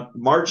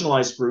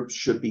 Marginalized groups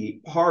should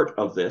be part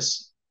of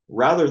this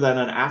rather than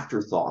an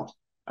afterthought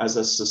as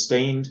a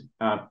sustained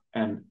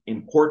and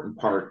important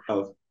part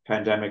of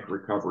pandemic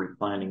recovery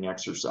planning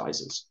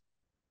exercises.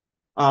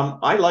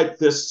 I like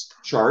this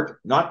chart,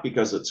 not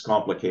because it's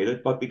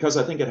complicated, but because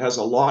I think it has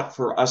a lot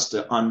for us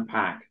to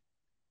unpack.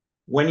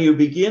 When you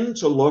begin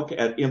to look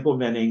at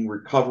implementing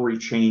recovery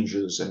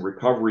changes and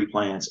recovery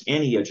plans,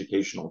 any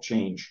educational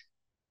change,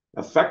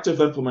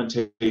 effective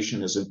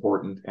implementation is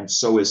important, and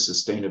so is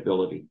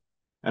sustainability.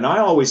 And I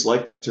always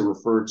like to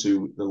refer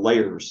to the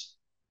layers: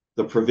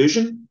 the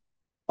provision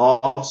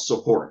of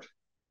support,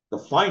 the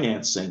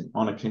financing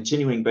on a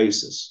continuing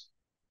basis.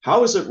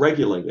 How is it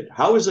regulated?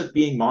 How is it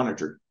being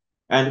monitored?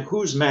 And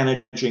who's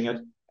managing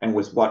it, and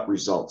with what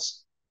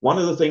results? One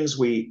of the things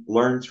we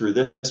learned through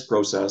this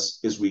process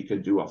is we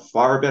can do a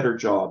far better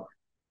job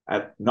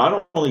at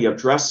not only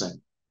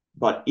addressing,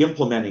 but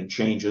implementing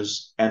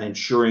changes and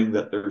ensuring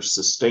that they're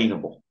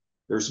sustainable.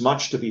 There's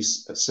much to be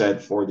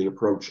said for the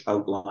approach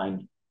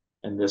outlined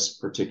in this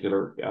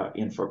particular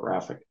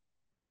infographic.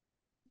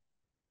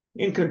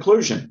 In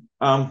conclusion,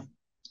 long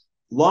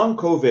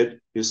COVID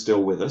is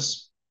still with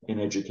us in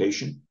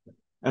education,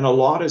 and a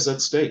lot is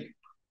at stake.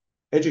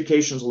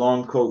 Education's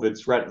long COVID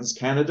threatens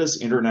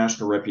Canada's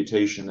international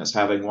reputation as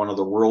having one of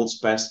the world's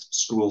best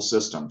school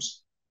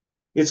systems.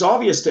 It's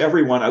obvious to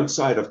everyone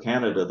outside of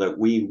Canada that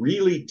we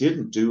really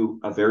didn't do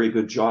a very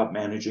good job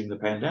managing the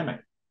pandemic.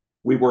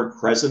 We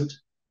weren't present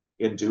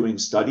in doing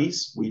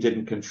studies. We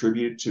didn't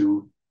contribute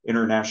to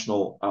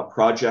international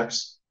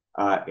projects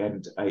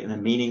and in a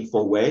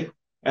meaningful way.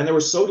 And there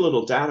was so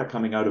little data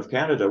coming out of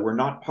Canada. We're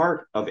not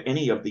part of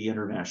any of the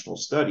international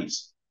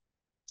studies.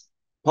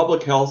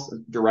 Public health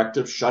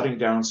directives shutting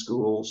down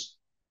schools.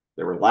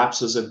 There were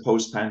lapses in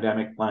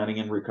post-pandemic planning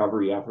and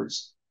recovery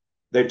efforts.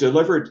 They've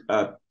delivered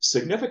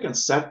significant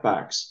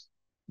setbacks,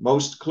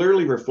 most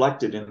clearly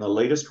reflected in the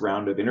latest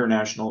round of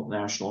international,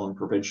 national, and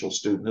provincial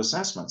student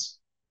assessments.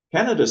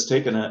 Canada's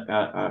taken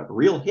a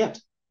real hit,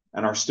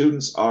 and our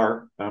students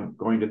are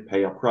going to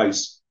pay a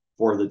price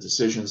for the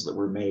decisions that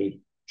were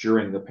made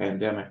during the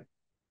pandemic.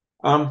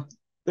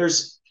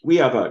 We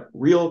have a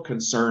real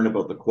concern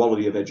about the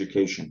quality of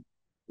education.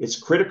 It's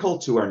critical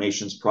to our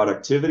nation's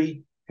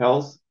productivity,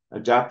 health,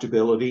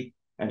 adaptability,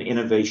 and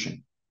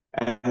innovation.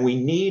 And we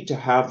need to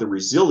have the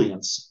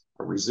resilience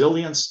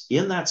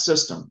in that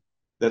system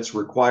that's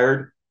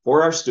required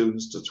for our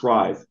students to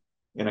thrive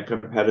in a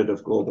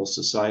competitive global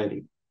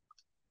society.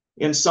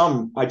 In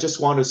sum, I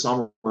just want to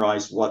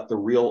summarize what the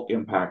real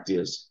impact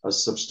is: a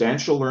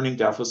substantial learning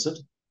deficit.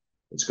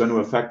 It's going to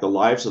affect the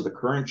lives of the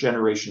current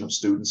generation of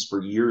students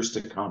for years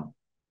to come,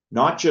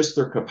 not just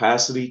their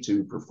capacity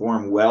to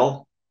perform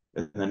well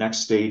in the next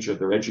stage of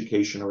their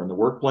education or in the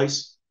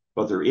workplace,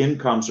 but their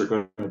incomes are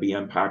going to be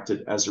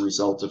impacted as a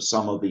result of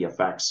some of the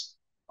effects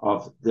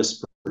of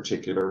this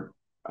particular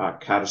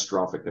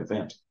catastrophic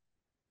event.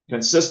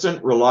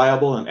 Consistent,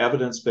 reliable, and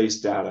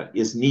evidence-based data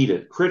is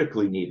needed,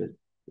 critically needed,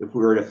 if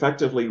we are to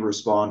effectively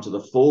respond to the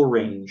full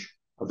range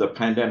of the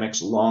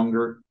pandemic's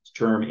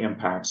longer-term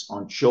impacts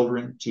on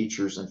children,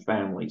 teachers, and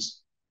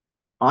families.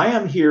 I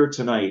am here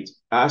tonight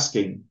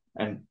asking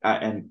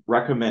and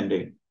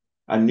recommending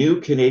a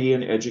new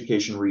Canadian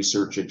education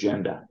research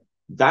agenda.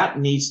 That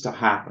needs to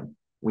happen.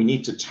 We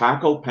need to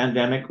tackle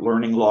pandemic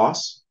learning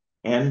loss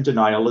and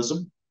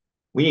denialism.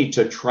 We need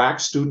to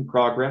track student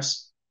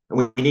progress,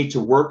 and we need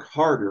to work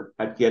harder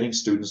at getting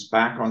students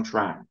back on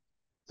track.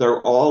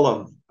 They're all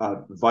of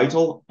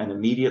vital and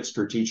immediate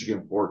strategic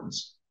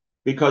importance,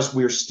 because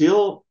we're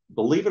still,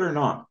 believe it or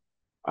not,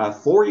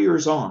 4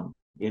 years on,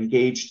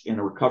 engaged in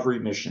a recovery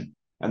mission,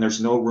 and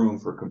there's no room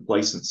for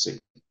complacency.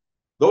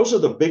 Those are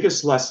the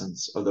biggest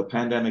lessons of the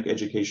pandemic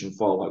education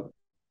fallout,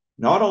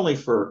 not only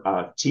for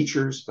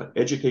teachers, but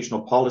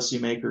educational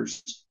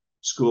policymakers,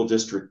 school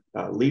district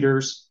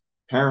leaders,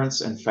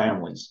 parents, and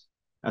families.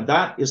 And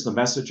that is the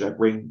message I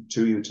bring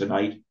to you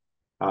tonight.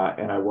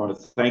 And I want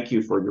to thank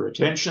you for your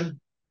attention.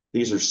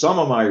 These are some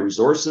of my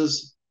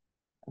resources,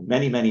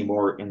 many, many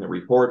more in the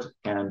report.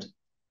 And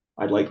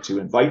I'd like to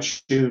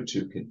invite you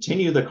to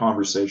continue the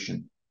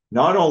conversation,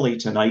 not only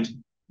tonight,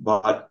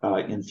 but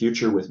in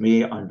future with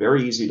me. I'm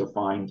very easy to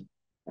find,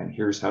 and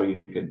here's how you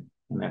can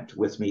connect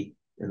with me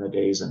in the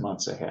days and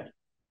months ahead.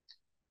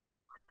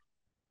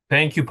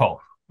 Thank you,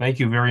 Paul. Thank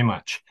you very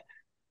much.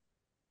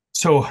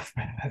 So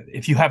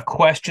if you have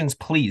questions,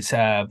 please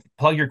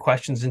plug your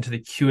questions into the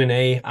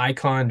Q&A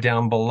icon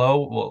down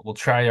below. We'll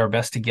try our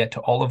best to get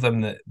to all of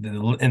them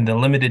in the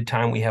limited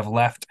time we have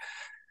left.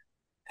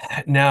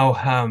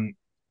 Now,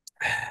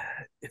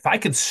 if I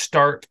could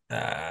start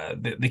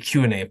the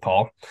Q&A,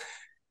 Paul.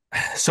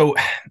 So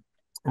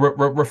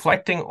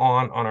reflecting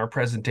on our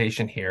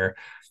presentation here,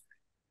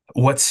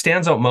 what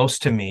stands out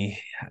most to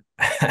me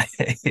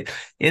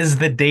is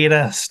the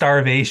data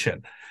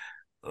starvation.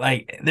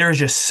 Like, there's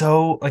just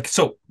so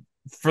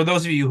for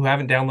those of you who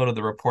haven't downloaded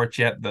the report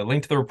yet, the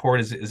link to the report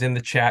is in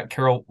the chat.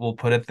 Carol will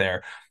put it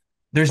there.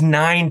 There's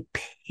 9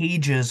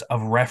 pages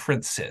of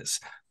references.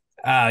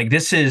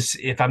 This is,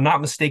 if I'm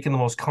not mistaken, the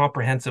most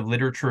comprehensive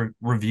literature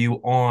review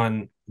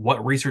on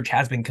what research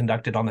has been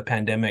conducted on the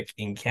pandemic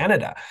in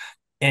Canada.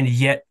 And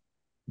yet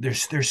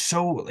there's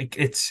so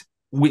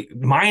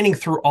mining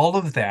through all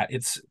of that,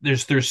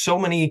 there's so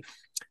many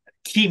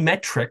key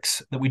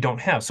metrics that we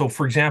don't have. So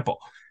for example,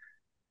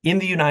 in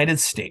the United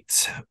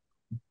States,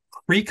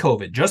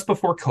 pre-COVID, just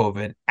before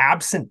COVID,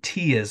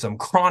 absenteeism,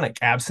 chronic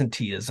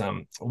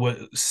absenteeism,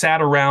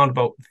 sat around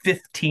about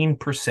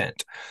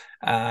 15%.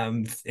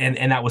 And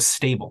that was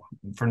stable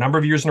for a number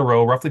of years in a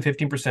row, roughly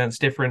 15%. It's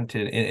different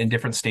in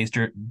different states,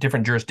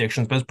 different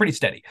jurisdictions, but it's pretty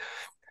steady.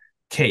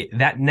 Okay,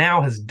 that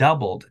now has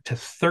doubled to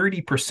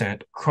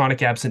 30%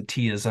 chronic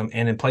absenteeism.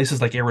 And in places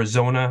like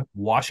Arizona,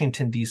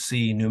 Washington,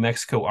 D.C., New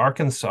Mexico,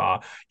 Arkansas,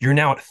 you're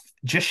now at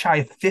just shy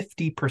of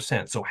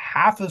 50%. So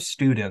half of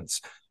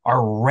students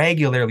are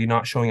regularly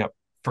not showing up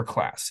for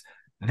class.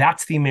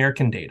 That's the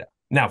American data.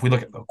 Now, if we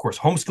look at, of course,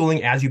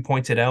 homeschooling, as you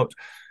pointed out,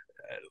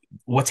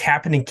 what's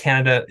happened in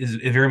Canada is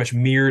very much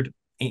mirrored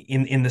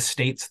in the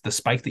States. The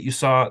spike that you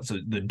saw, so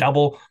the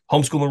double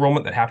homeschool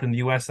enrollment that happened in the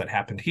U.S., that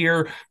happened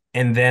here.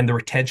 And then the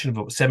retention of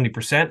about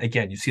 70%.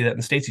 Again, you see that in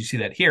the States, you see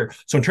that here.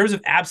 So in terms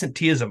of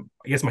absenteeism,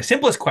 I guess my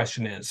simplest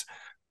question is,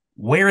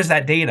 where is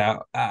that data?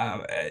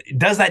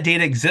 Does that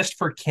data exist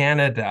for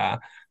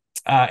Canada?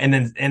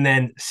 And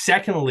then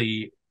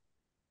secondly,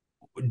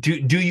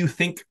 do you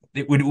think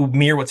it would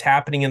mirror what's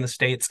happening in the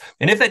States?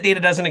 And if that data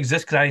doesn't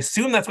exist, because I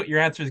assume that's what your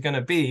answer is going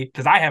to be,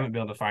 because I haven't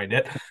been able to find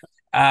it,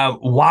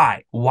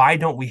 why? Why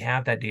don't we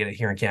have that data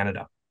here in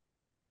Canada?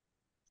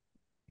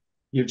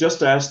 You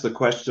just asked the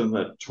question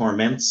that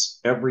torments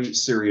every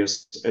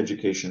serious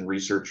education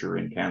researcher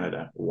in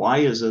Canada. Why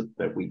is it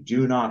that we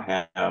do not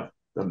have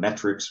the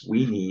metrics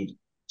we need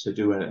to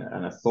do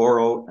a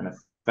thorough and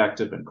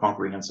effective and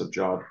comprehensive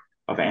job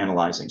of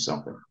analyzing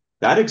something?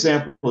 That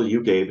example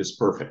you gave is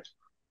perfect.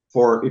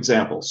 For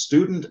example,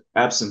 student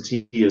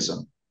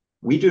absenteeism.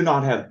 We do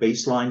not have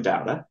baseline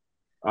data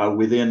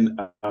within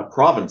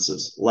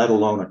provinces, let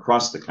alone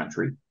across the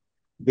country.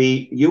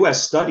 The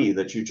US study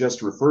that you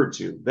just referred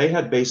to, they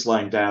had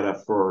baseline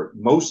data for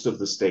most of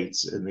the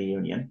states in the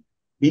union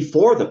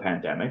before the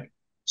pandemic,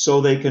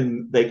 so they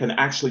can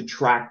actually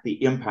track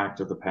the impact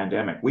of the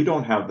pandemic. We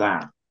don't have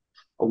that.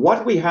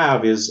 What we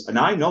have is, and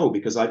I know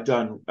because I've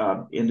done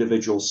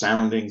individual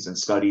soundings and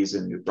studies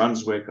in New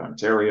Brunswick,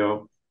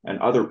 Ontario, and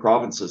other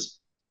provinces,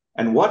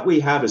 and what we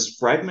have is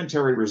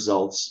fragmentary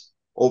results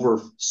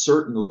over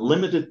certain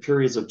limited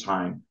periods of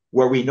time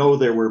where we know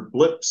there were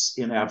blips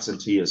in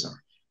absenteeism.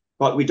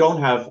 But we don't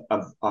have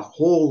a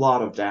whole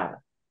lot of data.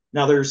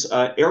 Now, there's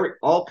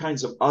all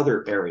kinds of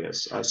other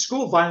areas.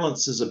 School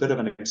violence is a bit of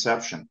an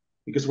exception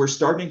because we're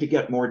starting to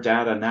get more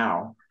data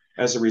now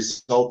as a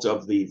result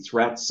of the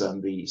threats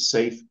and the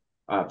safe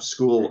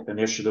school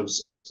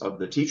initiatives of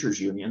the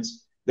teachers'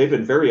 unions. They've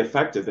been very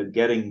effective in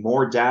getting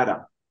more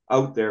data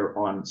out there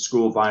on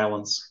school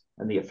violence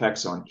and the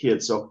effects on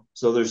kids.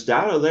 So there's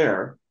data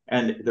there,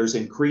 and there's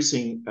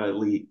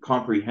increasingly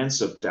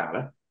comprehensive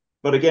data.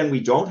 But again, we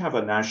don't have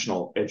a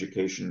national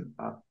education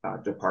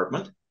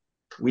department.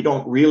 We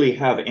don't really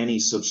have any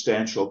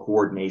substantial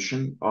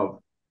coordination of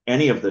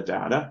any of the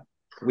data.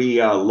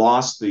 We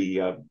lost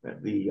the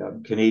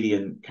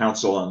Canadian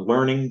Council on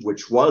Learning,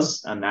 which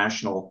was a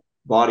national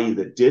body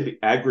that did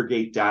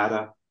aggregate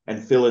data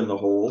and fill in the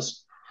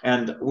holes.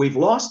 And we've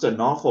lost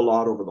an awful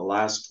lot over the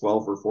last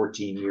 12 or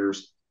 14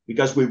 years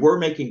because we were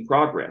making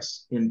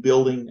progress in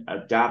building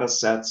data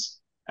sets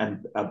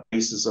and a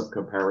basis of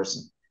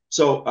comparison.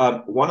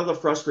 So one of the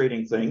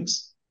frustrating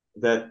things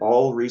that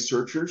all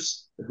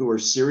researchers who are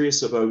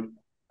serious about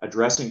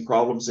addressing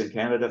problems in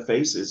Canada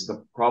face is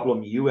the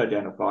problem you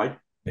identified,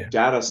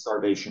 data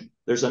starvation.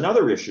 There's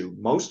another issue.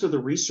 Most of the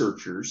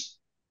researchers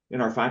in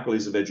our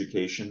faculties of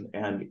education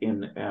and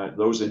in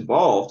those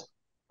involved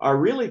are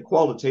really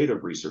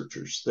qualitative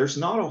researchers. There's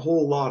not a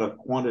whole lot of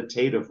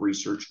quantitative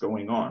research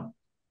going on.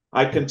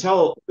 I can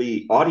tell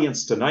the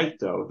audience tonight,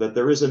 though, that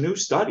there is a new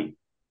study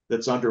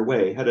that's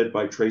underway, headed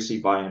by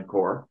Tracy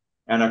Vaillancourt,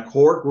 and a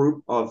core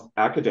group of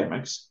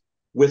academics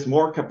with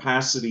more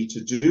capacity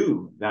to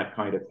do that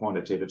kind of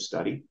quantitative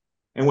study.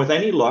 And with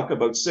any luck,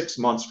 about 6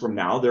 months from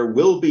now, there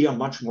will be a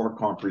much more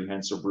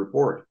comprehensive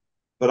report.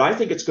 But I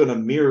think it's going to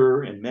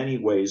mirror in many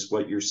ways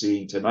what you're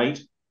seeing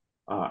tonight.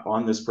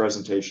 on this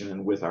presentation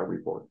and with our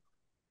report.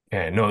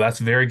 Okay, no, that's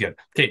very good.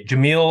 Okay,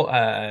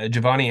 Jamil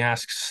Giovanni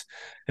asks,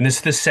 and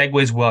this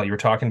segues well. You were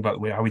talking about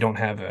how we don't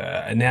have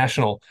a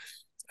national.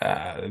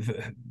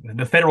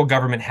 The federal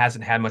government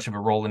hasn't had much of a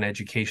role in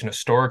education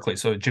historically.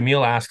 So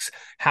Jamil asks,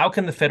 how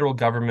can the federal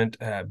government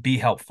be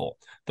helpful?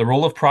 The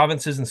role of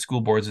provinces and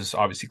school boards is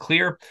obviously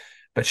clear,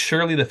 but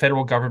surely the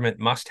federal government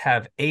must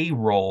have a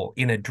role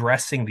in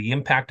addressing the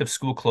impact of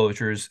school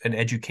closures and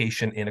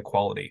education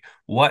inequality.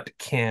 What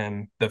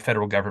can the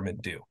federal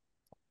government do?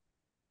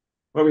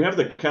 Well, we have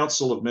the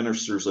Council of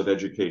Ministers of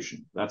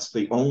Education. That's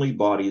the only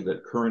body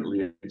that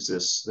currently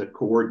exists that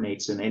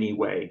coordinates in any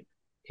way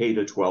K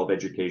to 12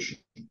 education.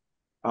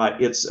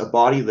 It's a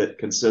body that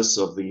consists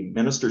of the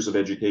ministers of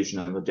education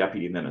and the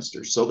deputy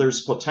ministers. So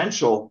there's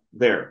potential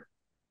there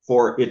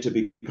for it to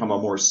become a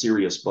more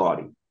serious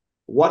body.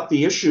 What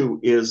the issue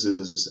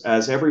is,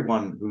 as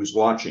everyone who's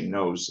watching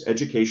knows,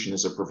 education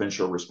is a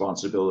provincial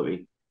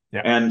responsibility.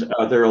 Yeah. And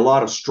there are a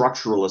lot of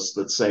structuralists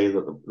that say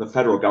that the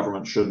federal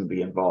government shouldn't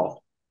be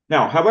involved.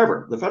 Now,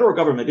 however, the federal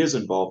government is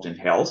involved in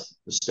health,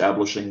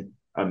 establishing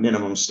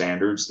minimum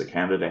standards, the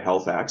Canada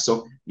Health Act.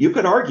 So you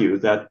could argue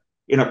that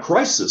in a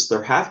crisis,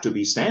 there have to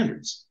be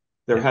standards.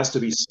 There has to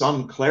be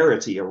some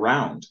clarity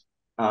around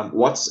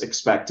what's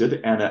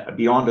expected, and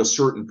beyond a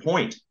certain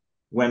point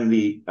when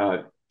the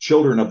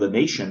children of the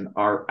nation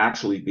are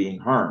actually being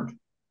harmed.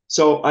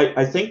 So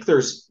I think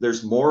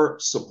there's more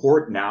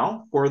support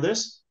now for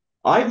this.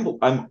 I'm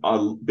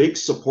a big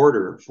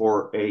supporter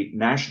for a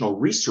national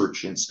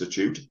research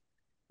institute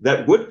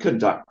that would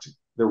conduct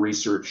the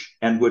research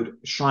and would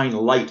shine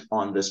light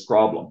on this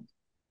problem.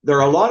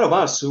 There are a lot of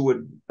us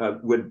who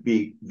would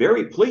be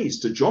very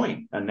pleased to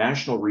join a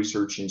national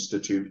research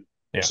institute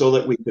so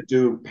that we could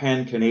do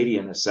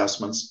pan-Canadian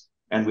assessments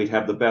and we'd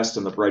have the best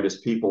and the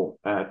brightest people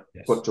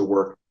put to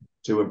work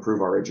to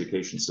improve our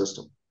education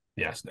system.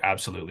 Yes,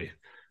 absolutely.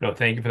 No,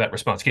 thank you for that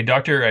response. Okay,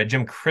 Dr.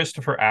 Jim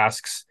Christopher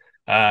asks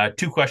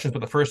two questions,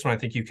 but the first one I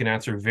think you can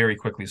answer very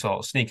quickly, so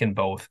I'll sneak in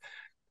both.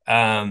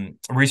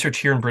 Research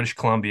here in British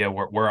Columbia,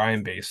 where I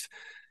am based,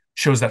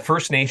 shows that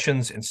First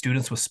Nations and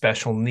students with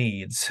special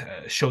needs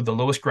showed the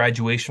lowest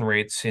graduation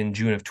rates in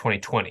June of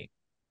 2020.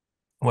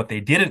 What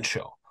they didn't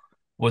show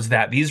was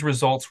that these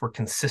results were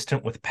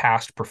consistent with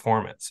past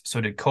performance.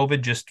 So did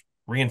COVID just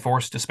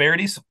reinforce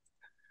disparities?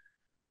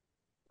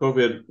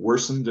 COVID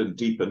worsened and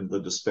deepened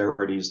the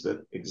disparities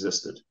that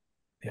existed.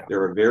 Yeah.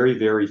 There are very,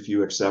 very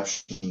few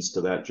exceptions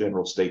to that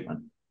general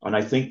statement. And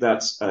I think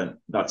that's a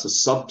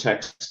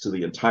subtext to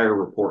the entire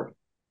report.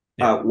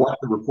 Yeah. What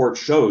the report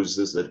shows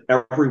is that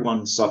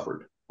everyone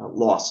suffered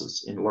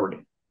losses in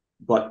learning,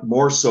 but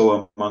more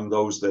so among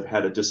those that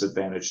had a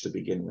disadvantage to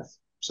begin with.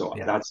 So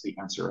that's the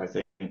answer, I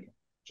think,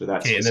 to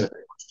that specific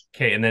question.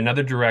 Okay, and then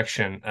another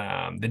direction,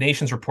 the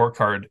nation's report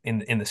card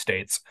in the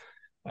States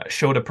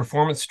showed a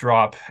performance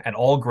drop at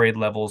all grade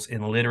levels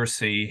in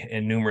literacy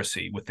and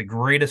numeracy, with the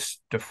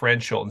greatest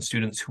differential in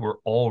students who were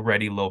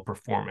already low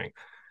performing.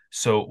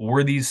 So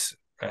were these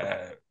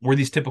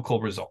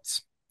typical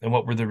results, and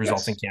what were the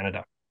results in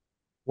Canada?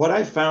 What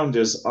I found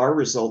is our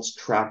results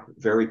track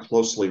very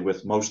closely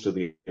with most of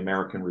the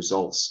American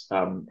results,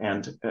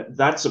 and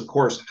that's of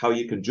course how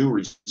you can do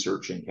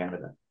research in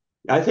Canada.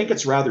 I think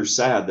it's rather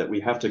sad that we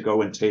have to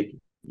go and take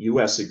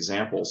U.S.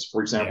 examples.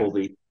 For example,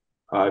 the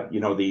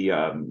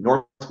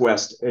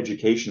Northwest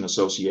Education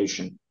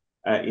Association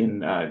in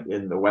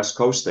the West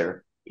Coast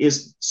there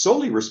is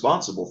solely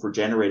responsible for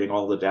generating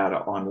all the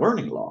data on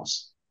learning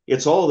loss.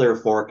 It's all their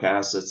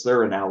forecasts, it's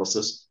their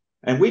analysis,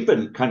 and we've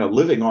been kind of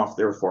living off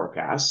their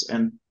forecasts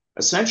and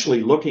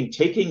essentially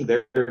taking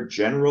their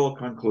general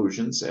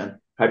conclusions and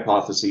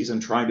hypotheses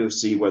and trying to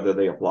see whether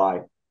they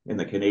apply in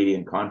the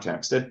Canadian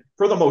context. And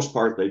for the most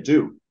part, they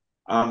do.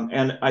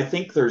 And I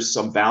think there's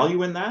some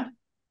value in that,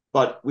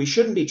 but we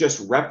shouldn't be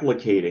just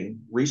replicating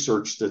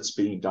research that's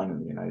being done in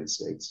the United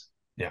States.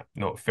 Yeah,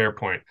 no, fair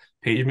point.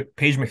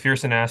 Paige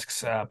McPherson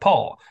asks,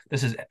 Paul,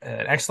 this is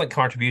an excellent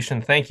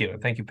contribution. Thank you.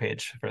 Thank you,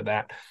 Paige, for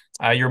that.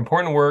 Your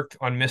important work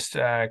on missed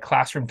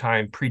classroom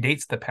time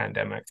predates the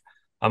pandemic.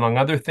 Among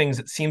other things,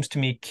 it seems to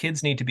me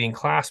kids need to be in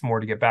class more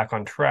to get back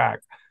on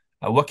track.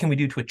 What can we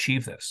do to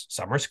achieve this?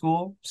 Summer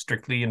school,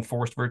 strictly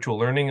enforced virtual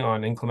learning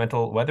on inclement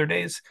weather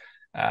days?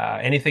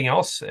 Anything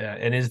else?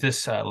 And is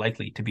this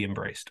likely to be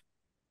embraced?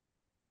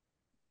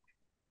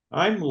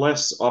 I'm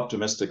less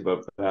optimistic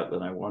about that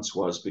than I once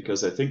was,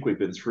 because I think we've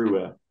been through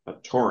a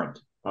torrent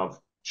of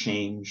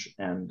change,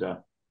 and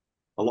a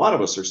lot of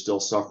us are still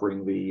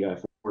suffering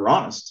if we're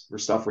honest, we're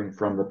suffering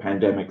from the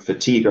pandemic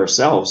fatigue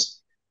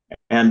ourselves.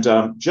 And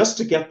just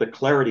to get the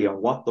clarity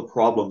on what the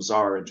problems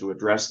are and to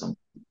address them.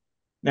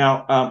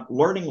 Now,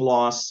 learning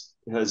loss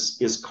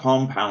is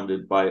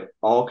compounded by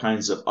all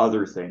kinds of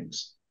other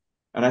things.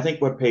 And I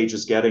think what Paige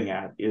is getting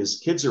at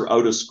is kids are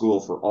out of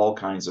school for all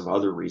kinds of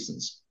other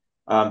reasons.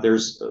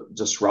 There's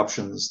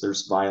disruptions,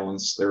 there's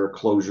violence, there are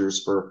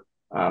closures for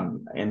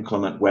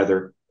inclement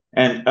weather.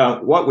 And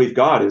what we've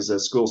got is a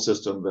school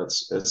system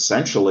that's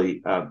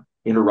essentially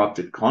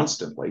interrupted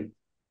constantly.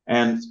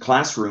 and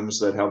classrooms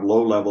that have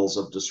low levels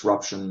of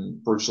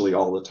disruption virtually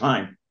all the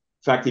time.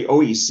 In fact, the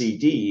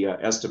OECD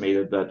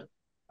estimated that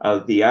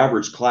the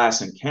average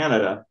class in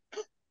Canada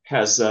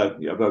has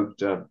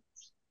about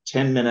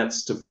 10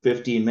 minutes to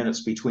 15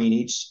 minutes between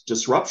each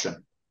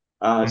disruption.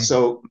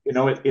 So,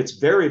 it's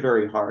very,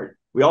 very hard.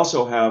 We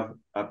also have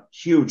a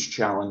huge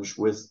challenge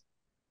with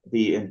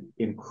the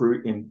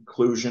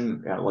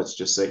inclusion, let's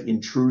just say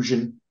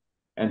intrusion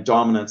and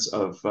dominance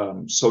of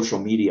social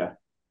media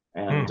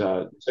and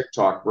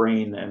TikTok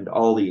brain and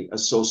all the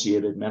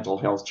associated mental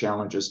health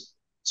challenges.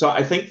 So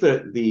I think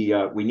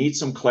that we need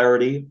some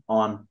clarity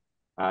on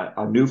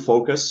a new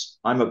focus.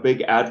 I'm a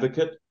big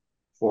advocate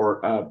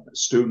for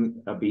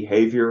student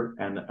behavior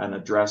and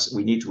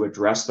we need to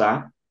address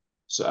that,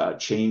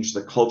 change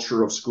the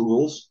culture of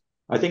schools.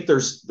 I think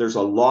there's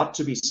a lot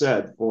to be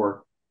said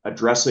for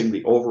addressing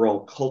the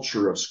overall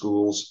culture of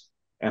schools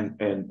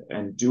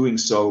and doing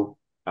so,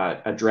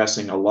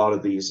 addressing a lot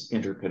of these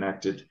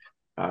interconnected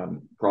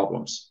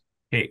problems.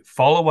 Okay,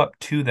 follow up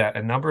to that.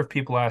 A number of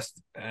people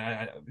asked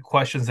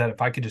questions that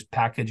if I could just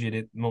package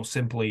it most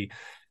simply,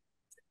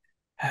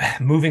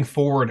 moving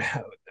forward,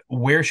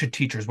 where should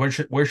teachers,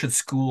 where should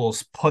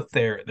schools put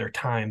their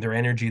time, their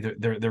energy,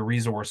 their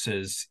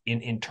resources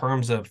in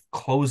terms of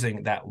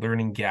closing that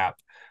learning gap?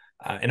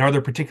 And are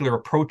there particular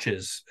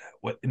approaches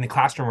in the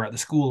classroom or at the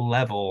school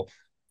level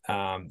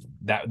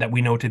that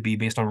we know to be,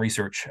 based on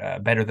research,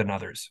 better than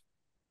others?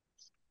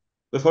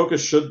 The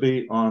focus should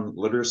be on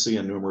literacy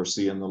and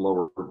numeracy in the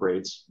lower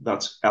grades.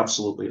 That's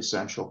absolutely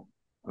essential.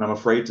 And I'm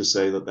afraid to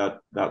say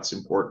that's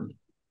important.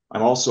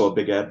 I'm also a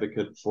big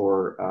advocate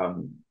for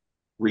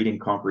reading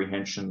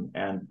comprehension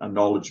and a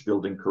knowledge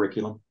building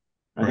curriculum.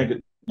 I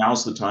think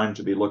now's the time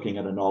to be looking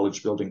at a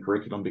knowledge building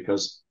curriculum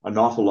because an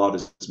awful lot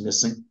is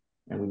missing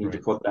and we need to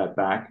put that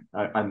back.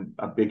 I'm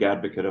a big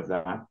advocate of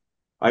that.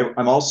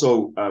 I'm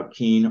also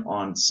keen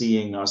on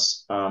seeing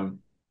us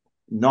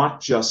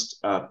not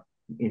just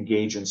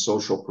engage in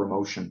social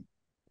promotion.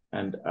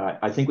 And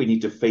I think we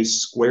need to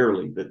face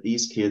squarely that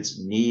these kids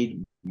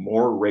need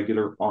more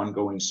regular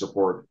ongoing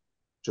support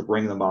to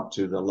bring them up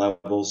to the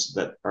levels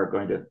that are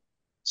going to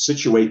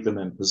situate them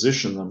and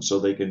position them so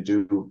they can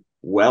do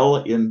well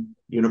in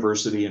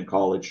university and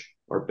college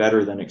or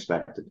better than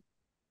expected.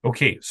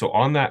 Okay, so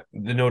on the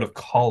note of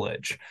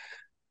college,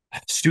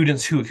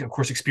 students who, of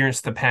course,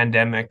 experienced the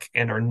pandemic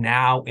and are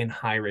now in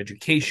higher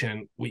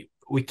education,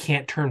 we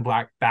can't turn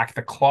back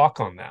the clock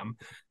on them.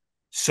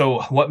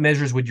 So what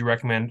measures would you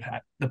recommend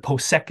at the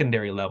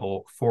post-secondary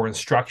level for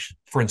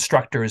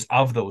instructors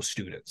of those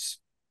students?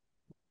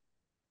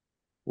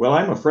 Well,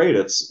 I'm afraid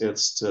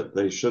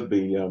they should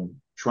be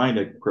trying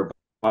to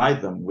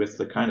provide them with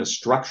the kind of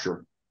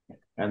structure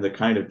and the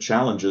kind of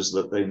challenges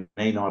that they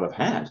may not have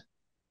had.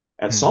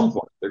 At some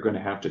point, they're going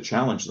to have to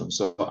challenge them.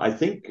 So I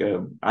think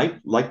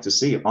I'd like to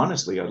see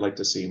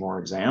more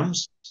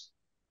exams.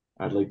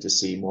 I'd like to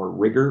see more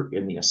rigor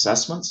in the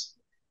assessments.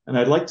 And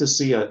I'd like to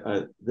see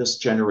this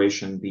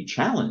generation be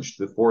challenged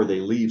before they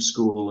leave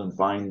school and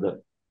find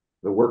that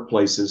the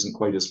workplace isn't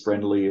quite as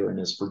friendly or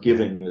as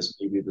forgiving as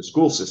maybe the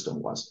school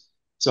system was.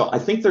 So I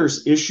think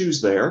there's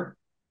issues there.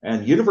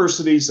 And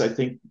universities, I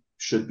think,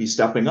 should be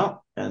stepping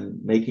up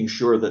and making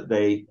sure that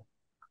they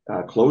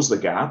close the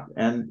gap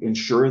and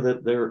ensure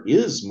that there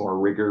is more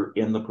rigor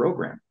in the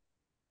program.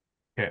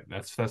 Okay,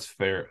 that's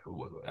fair.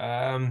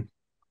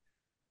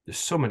 There's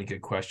so many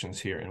good questions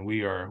here, and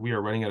we are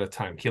running out of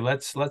time. Okay,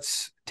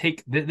 let's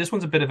take this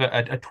one's a bit of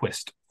a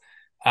twist.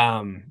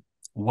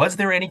 Was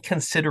there any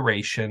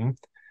consideration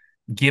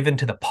given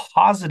to the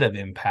positive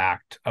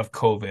impact of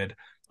COVID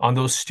on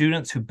those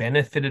students who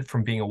benefited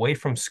from being away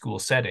from school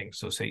settings?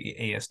 So say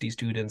ASD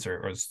students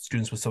or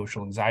students with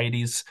social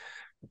anxieties.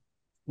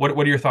 What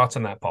are your thoughts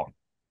on that, Paul?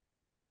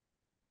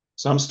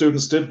 Some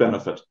students did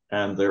benefit,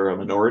 and they're a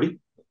minority,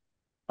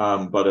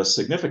 but a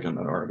significant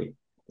minority.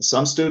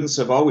 Some students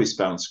have always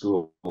found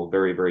school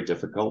very, very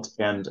difficult.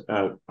 And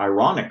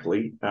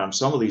ironically,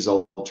 some of these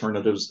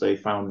alternatives they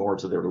found more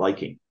to their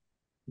liking.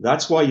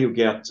 That's why you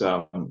get,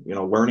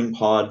 learning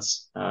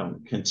pods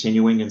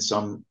continuing in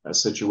some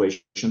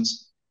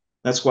situations.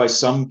 That's why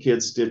some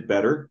kids did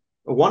better.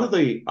 One of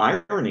the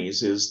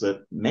ironies is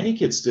that many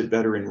kids did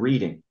better in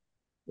reading.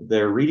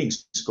 Their reading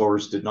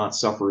scores did not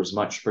suffer as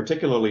much,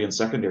 particularly in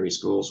secondary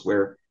schools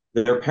where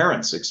their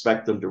parents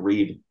expect them to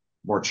read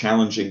more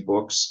challenging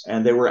books,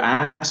 and they were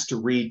asked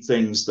to read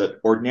things that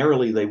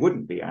ordinarily they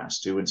wouldn't be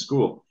asked to in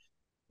school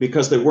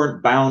because they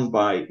weren't bound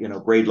by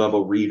grade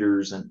level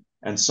readers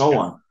and so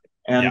on.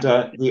 And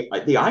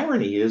the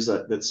irony is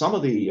that some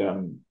of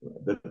the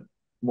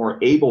more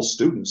able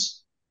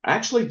students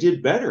actually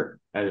did better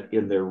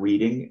in their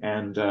reading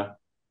and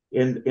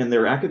in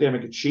their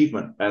academic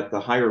achievement at the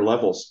higher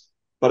levels.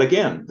 But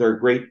again, there are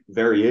great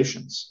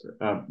variations.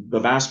 The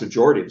vast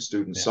majority of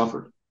students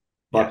suffered.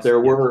 But there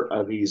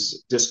were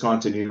these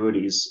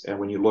discontinuities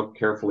when you look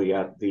carefully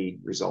at the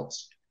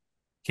results.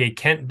 Okay,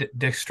 Kent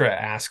Dijkstra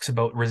asks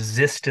about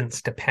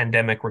resistance to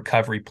pandemic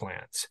recovery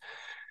plans.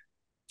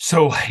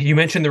 So you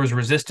mentioned there was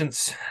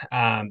resistance.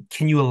 Can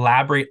you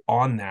elaborate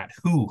on that?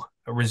 Who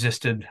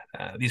resisted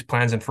these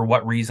plans, and for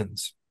what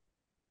reasons?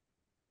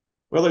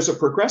 Well, there's a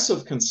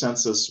progressive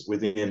consensus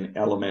within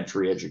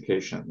elementary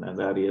education, and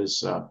that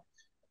is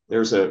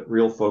there's a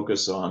real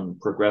focus on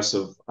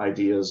progressive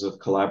ideas of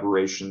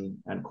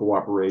collaboration and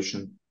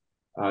cooperation.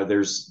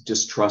 There's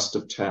distrust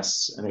of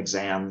tests and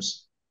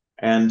exams,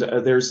 and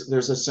there's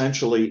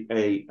essentially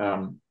a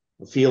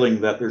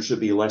feeling that there should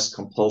be less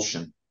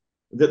compulsion.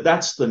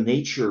 That's the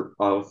nature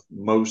of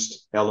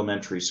most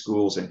elementary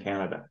schools in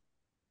Canada.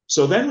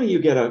 So then when you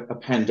get a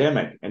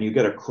pandemic and you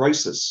get a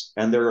crisis,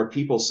 and there are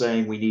people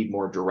saying we need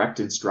more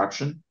direct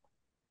instruction,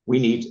 we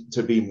need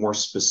to be more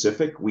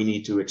specific, we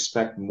need to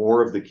expect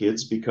more of the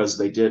kids because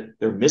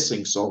they're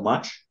missing so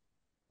much.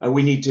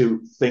 We need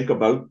to think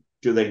about,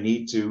 do they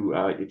need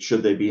to,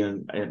 should they be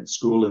in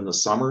school in the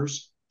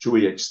summers? Should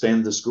we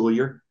extend the school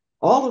year?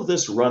 All of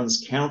this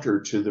runs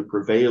counter to the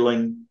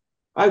prevailing,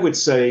 I would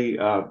say,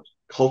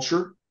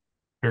 culture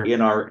Sure.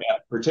 in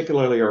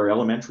particularly our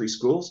elementary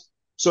schools.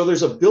 So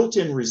there's a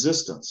built-in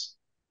resistance.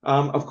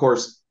 Of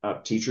course,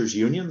 teachers'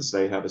 unions,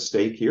 they have a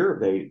stake here.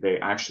 They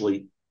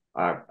actually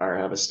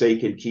have a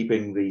stake in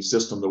keeping the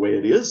system the way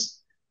it is.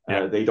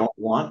 Yeah. They don't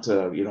want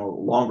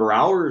longer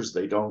hours.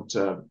 They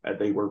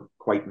were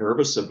quite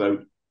nervous about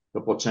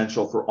the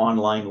potential for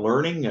online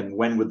learning and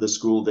when would the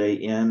school day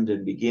end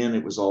and begin.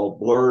 It was all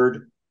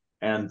blurred,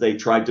 and they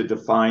tried to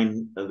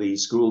define the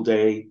school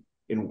day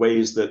in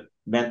ways that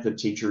meant that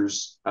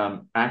teachers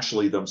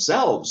actually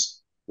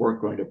themselves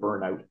weren't going to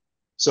burn out.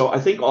 So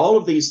I think all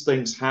of these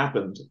things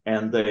happened,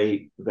 and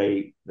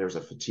there's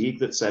a fatigue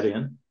that set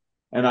in.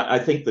 And I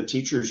think the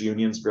teachers'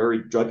 unions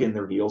very dug in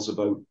their heels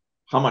about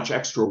how much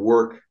extra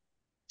work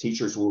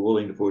teachers were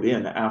willing to put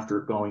in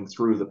after going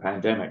through the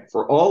pandemic.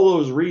 For all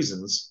those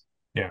reasons,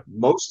 Yeah.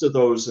 most of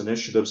those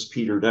initiatives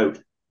petered out.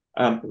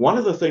 One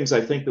of the things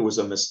I think that was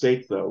a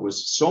mistake, though,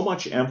 was so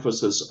much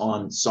emphasis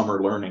on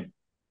summer learning.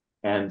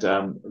 And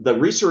the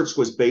research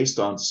was based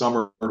on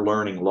summer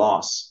learning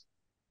loss.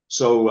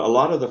 So a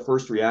lot of the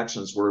first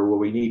reactions were, well,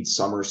 we need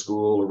summer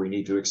school, or we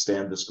need to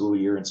extend the school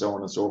year, and so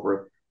on and so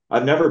forth.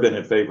 I've never been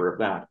in favor of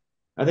that.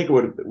 I think it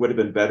would have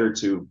been better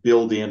to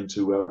build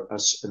into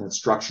an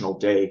instructional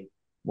day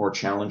more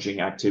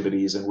challenging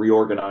activities and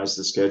reorganize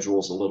the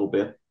schedules a little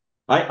bit.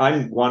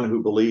 I'm one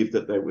who believed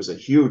that there was a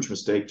huge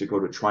mistake to go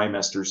to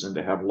trimesters and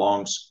to have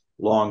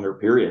longer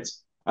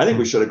periods. I think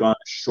we should have gone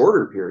to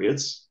shorter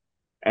periods,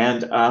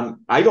 and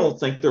I don't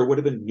think there would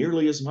have been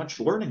nearly as much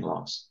learning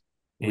loss.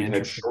 We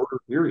had shorter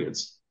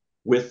periods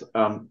with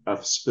a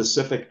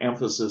specific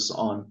emphasis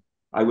on,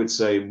 I would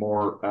say,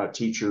 more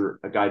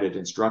teacher-guided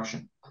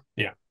instruction.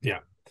 Yeah. Yeah.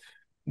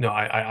 No,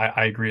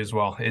 I agree as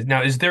well.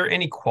 Now, is there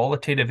any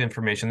qualitative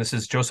information? This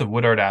is Joseph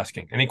Woodard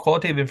asking. Any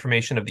qualitative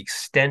information of the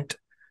extent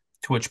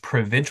to which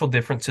provincial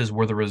differences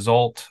were the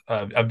result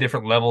of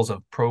different levels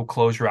of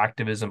pro-closure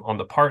activism on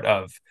the part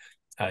of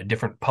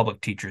different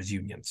public teachers'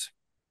 unions?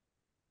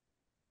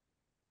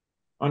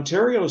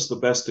 Ontario is the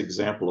best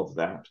example of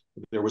that.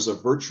 There was a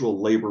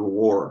virtual labor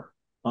war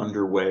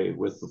underway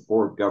with the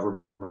Ford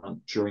government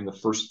during the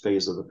first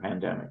phase of the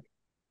pandemic.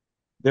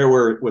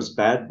 Was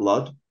bad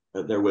blood.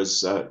 There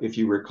was, if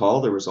you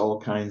recall, there was all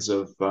kinds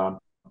of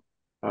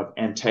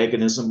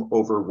antagonism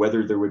over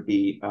whether there would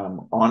be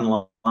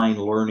online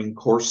learning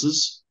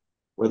courses,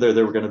 whether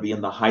they were going to be in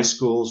the high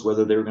schools,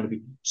 whether they were going to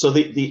be. So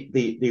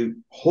the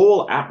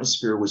whole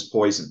atmosphere was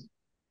poisoned.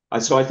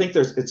 So I think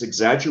it's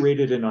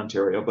exaggerated in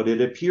Ontario, but it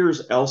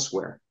appears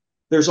elsewhere.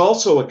 There's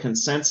also a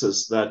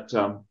consensus that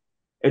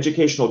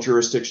educational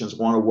jurisdictions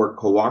want to work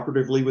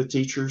cooperatively with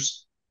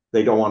teachers.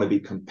 They don't want to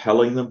be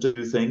compelling them to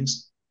do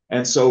things.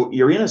 And so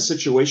you're in a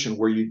situation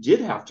where you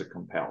did have to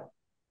compel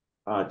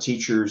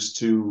teachers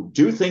to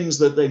do things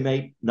that they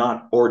may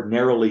not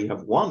ordinarily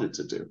have wanted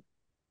to do.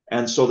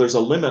 And so there's a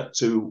limit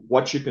to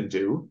what you can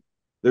do.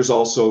 There's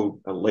also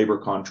labor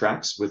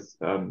contracts with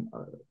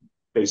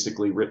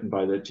basically written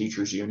by the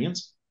teachers'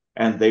 unions,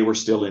 and they were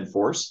still in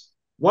force.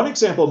 One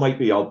example might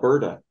be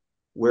Alberta,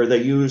 where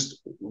they used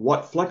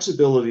what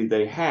flexibility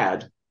they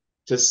had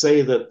to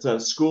say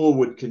that school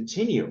would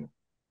continue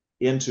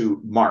into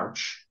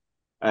March,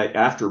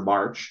 after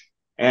March.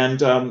 And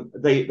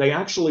they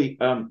actually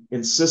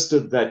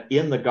insisted that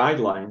in the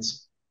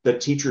guidelines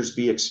that teachers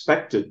be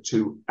expected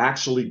to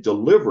actually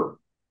deliver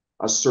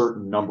a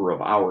certain number of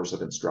hours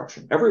of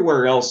instruction.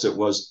 Everywhere else, it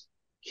was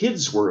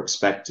kids were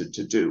expected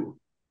to do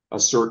a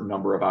certain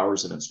number of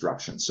hours of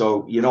instruction.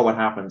 So you know what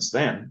happens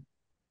then?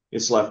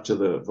 It's left to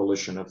the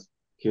volition of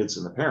kids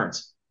and the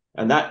parents.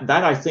 And that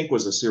I think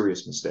was a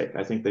serious mistake.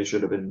 I think they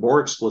should have been more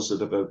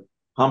explicit about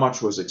how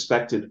much was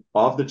expected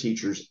of the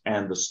teachers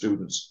and the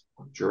students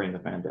during the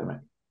pandemic.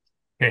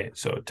 Okay,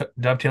 so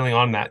dovetailing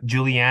on that,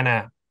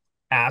 Juliana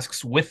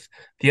asks, with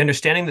the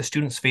understanding that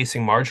students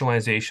facing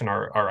marginalization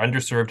are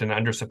underserved and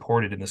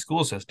undersupported in the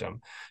school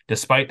system,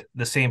 despite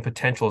the same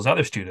potential as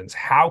other students,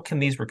 how can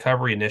these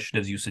recovery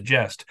initiatives you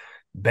suggest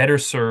better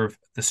serve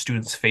the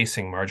students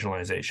facing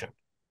marginalization?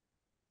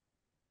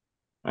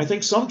 I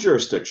think some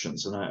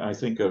jurisdictions, and I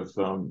think of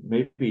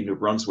maybe New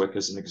Brunswick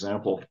as an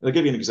example. I'll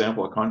give you an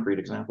example, a concrete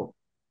example.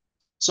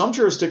 Some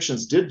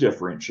jurisdictions did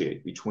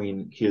differentiate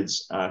between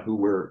kids who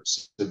were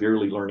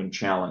severely learning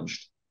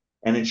challenged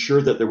and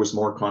ensure that there was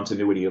more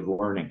continuity of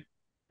learning.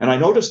 And I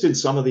noticed in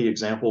some of the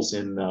examples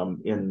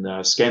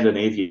in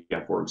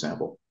Scandinavia, for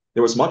example,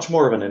 there was much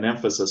more of an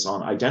emphasis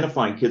on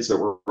identifying kids that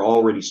were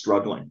already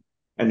struggling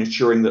and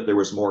ensuring that there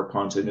was more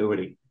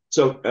continuity.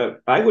 So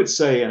I would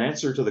say an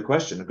answer to the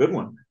question, a good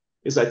one,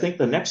 is I think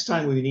the next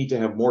time we need to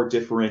have more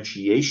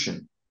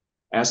differentiation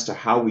as to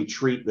how we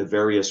treat the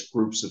various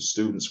groups of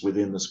students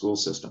within the school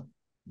system.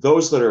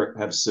 Those that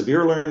have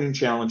severe learning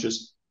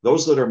challenges,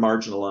 those that are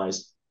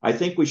marginalized, I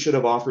think we should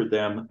have offered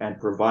them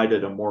and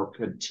provided a more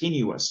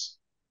continuous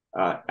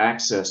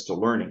access to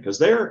learning, because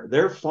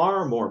they're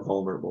far more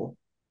vulnerable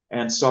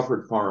and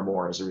suffered far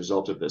more as a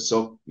result of this.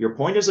 So your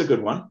point is a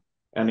good one,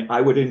 and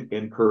I would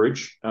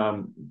encourage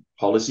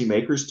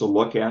policymakers to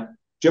look at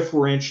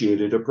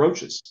differentiated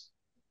approaches.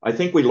 I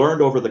think we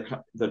learned over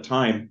the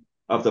time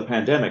of the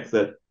pandemic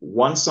that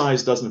one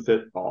size doesn't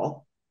fit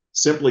all.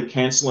 Simply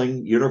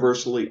canceling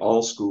universally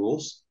all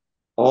schools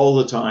all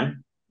the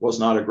time was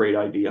not a great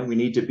idea. We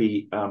need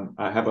to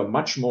have a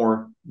much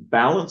more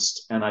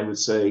balanced and I would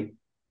say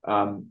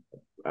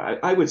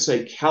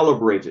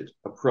calibrated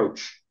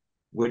approach,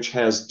 which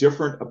has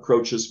different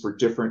approaches for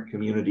different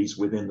communities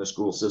within the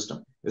school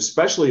system,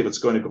 especially if it's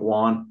going to go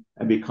on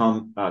and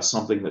become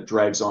something that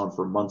drags on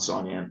for months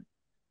on end.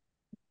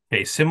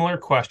 Okay, similar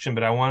question,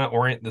 but I want to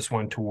orient this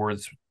one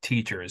towards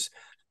teachers.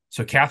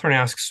 So Catherine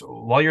asks,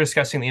 while you're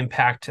discussing the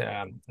impact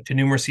to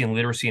numeracy and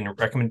literacy and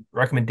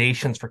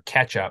recommendations for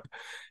catch-up,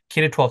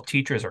 K-12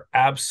 teachers are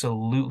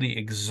absolutely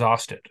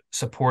exhausted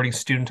supporting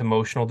student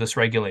emotional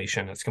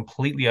dysregulation that's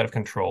completely out of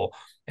control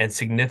and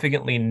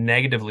significantly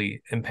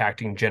negatively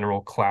impacting general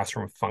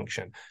classroom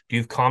function. Do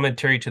you have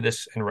commentary to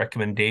this and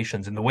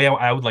recommendations? And the way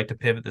I would like to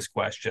pivot this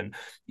question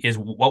is,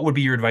 what would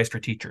be your advice for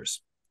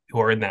teachers who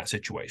are in that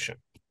situation?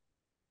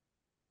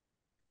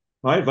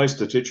 My advice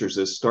to teachers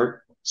is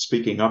start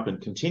speaking up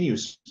and continue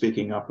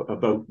speaking up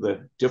about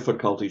the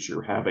difficulties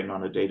you're having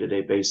on a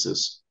day-to-day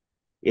basis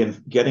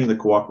in getting the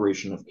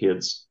cooperation of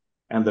kids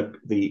and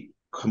the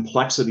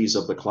complexities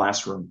of the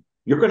classroom.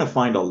 You're going to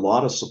find a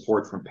lot of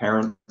support from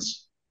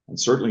parents and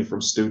certainly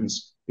from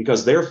students,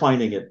 because they're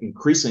finding it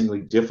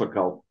increasingly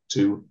difficult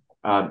to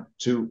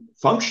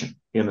function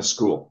in a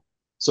school.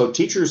 So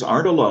teachers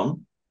aren't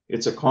alone.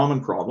 It's a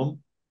common problem.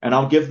 And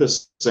I'll give the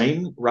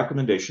same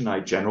recommendation I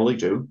generally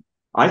do.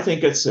 I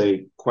think it's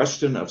a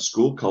question of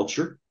school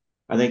culture.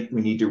 I think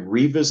we need to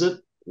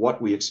revisit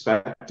what we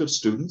expect of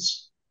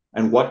students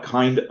and what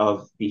kind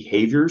of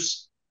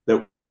behaviors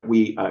that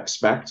we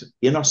expect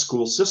in a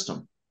school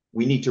system.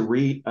 We need to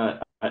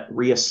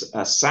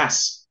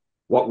reassess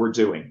what we're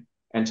doing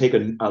and take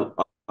a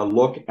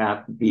look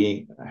at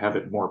have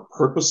it more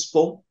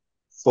purposeful,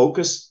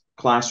 focused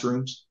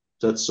classrooms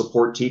that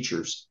support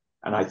teachers.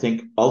 And I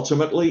think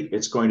ultimately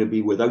it's going to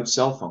be without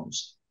cell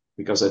phones,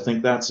 because I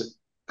think that's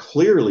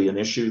clearly an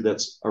issue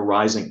that's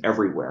arising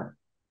everywhere.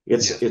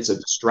 It's a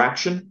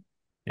distraction,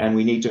 and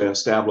we need to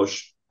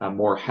establish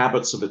more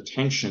habits of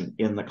attention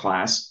in the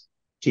class.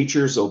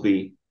 Teachers will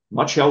be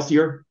much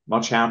healthier,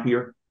 much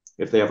happier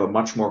if they have a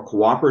much more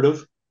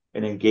cooperative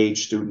and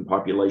engaged student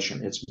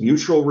population. It's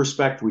mutual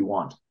respect we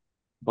want,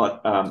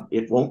 but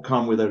it won't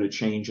come without a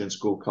change in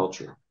school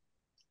culture.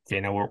 Okay,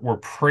 now we're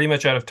pretty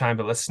much out of time,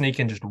 but let's sneak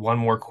in just one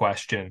more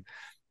question.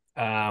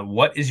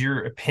 What is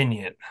your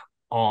opinion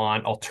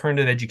on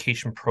alternative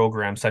education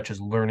programs such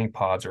as learning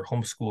pods or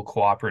homeschool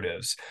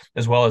cooperatives,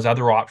 as well as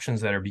other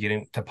options that are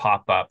beginning to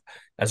pop up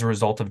as a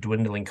result of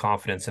dwindling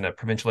confidence in a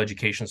provincial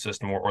education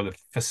system or the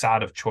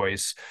facade of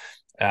choice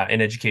in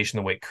education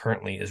the way it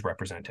currently is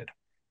represented?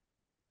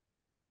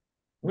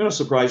 I'm going to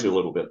surprise you a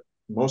little bit.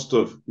 Most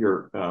of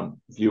your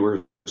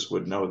viewers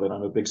would know that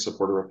I'm a big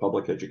supporter of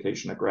public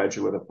education, a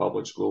graduate of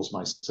public schools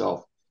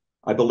myself.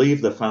 I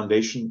believe the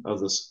foundation of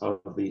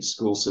the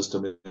school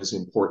system is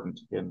important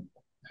in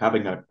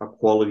having a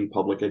quality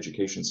public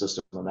education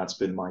system, and that's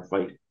been my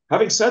fight.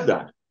 Having said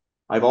that,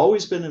 I've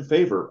always been in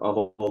favor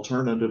of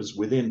alternatives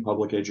within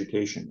public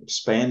education,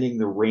 expanding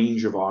the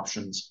range of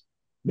options,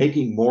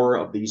 making more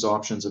of these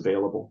options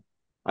available.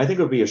 I think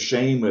it would be a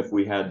shame if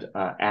we had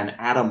an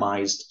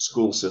atomized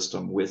school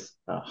system with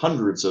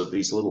hundreds of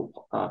these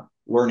little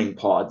learning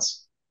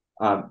pods.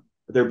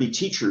 There'd be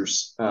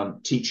teachers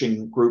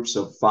teaching groups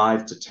of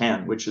 5 to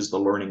 10, which is the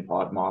learning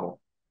pod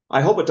model.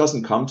 I hope it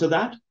doesn't come to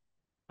that.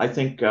 I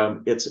think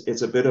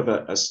it's a bit of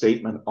a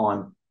statement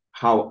on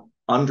how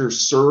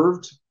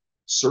underserved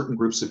certain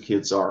groups of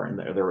kids are, and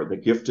they're the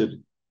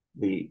gifted,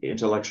 the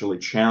intellectually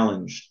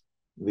challenged,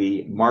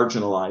 the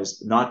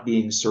marginalized, not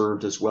being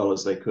served as well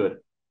as they could.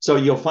 So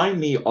you'll find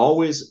me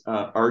always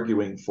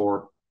arguing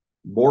for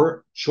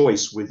more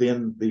choice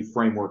within the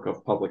framework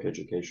of public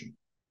education.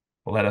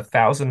 We'll let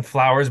 1,000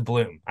 flowers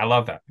bloom. I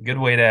love that. Good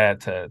way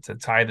to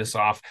tie this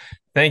off.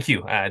 Thank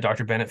you,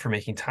 Dr. Bennett, for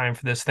making time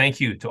for this. Thank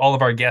you to all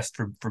of our guests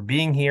for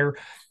being here.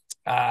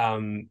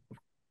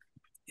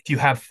 If you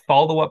have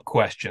follow-up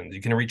questions,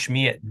 you can reach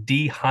me at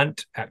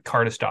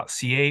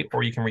dhunt@cardus.ca,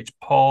 or you can reach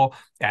Paul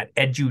at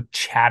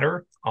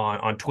educhatter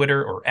on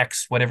Twitter or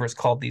X, whatever it's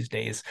called these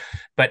days.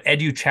 But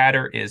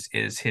educhatter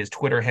is his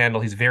Twitter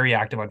handle. He's very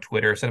active on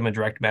Twitter. Send him a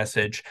direct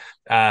message.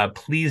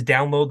 Please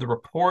download the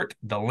report.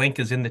 The link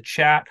is in the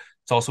chat.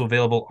 It's also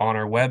available on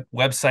our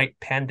website,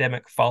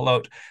 Pandemic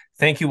Fallout.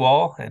 Thank you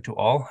all, and to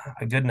all,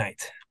 a good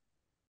night.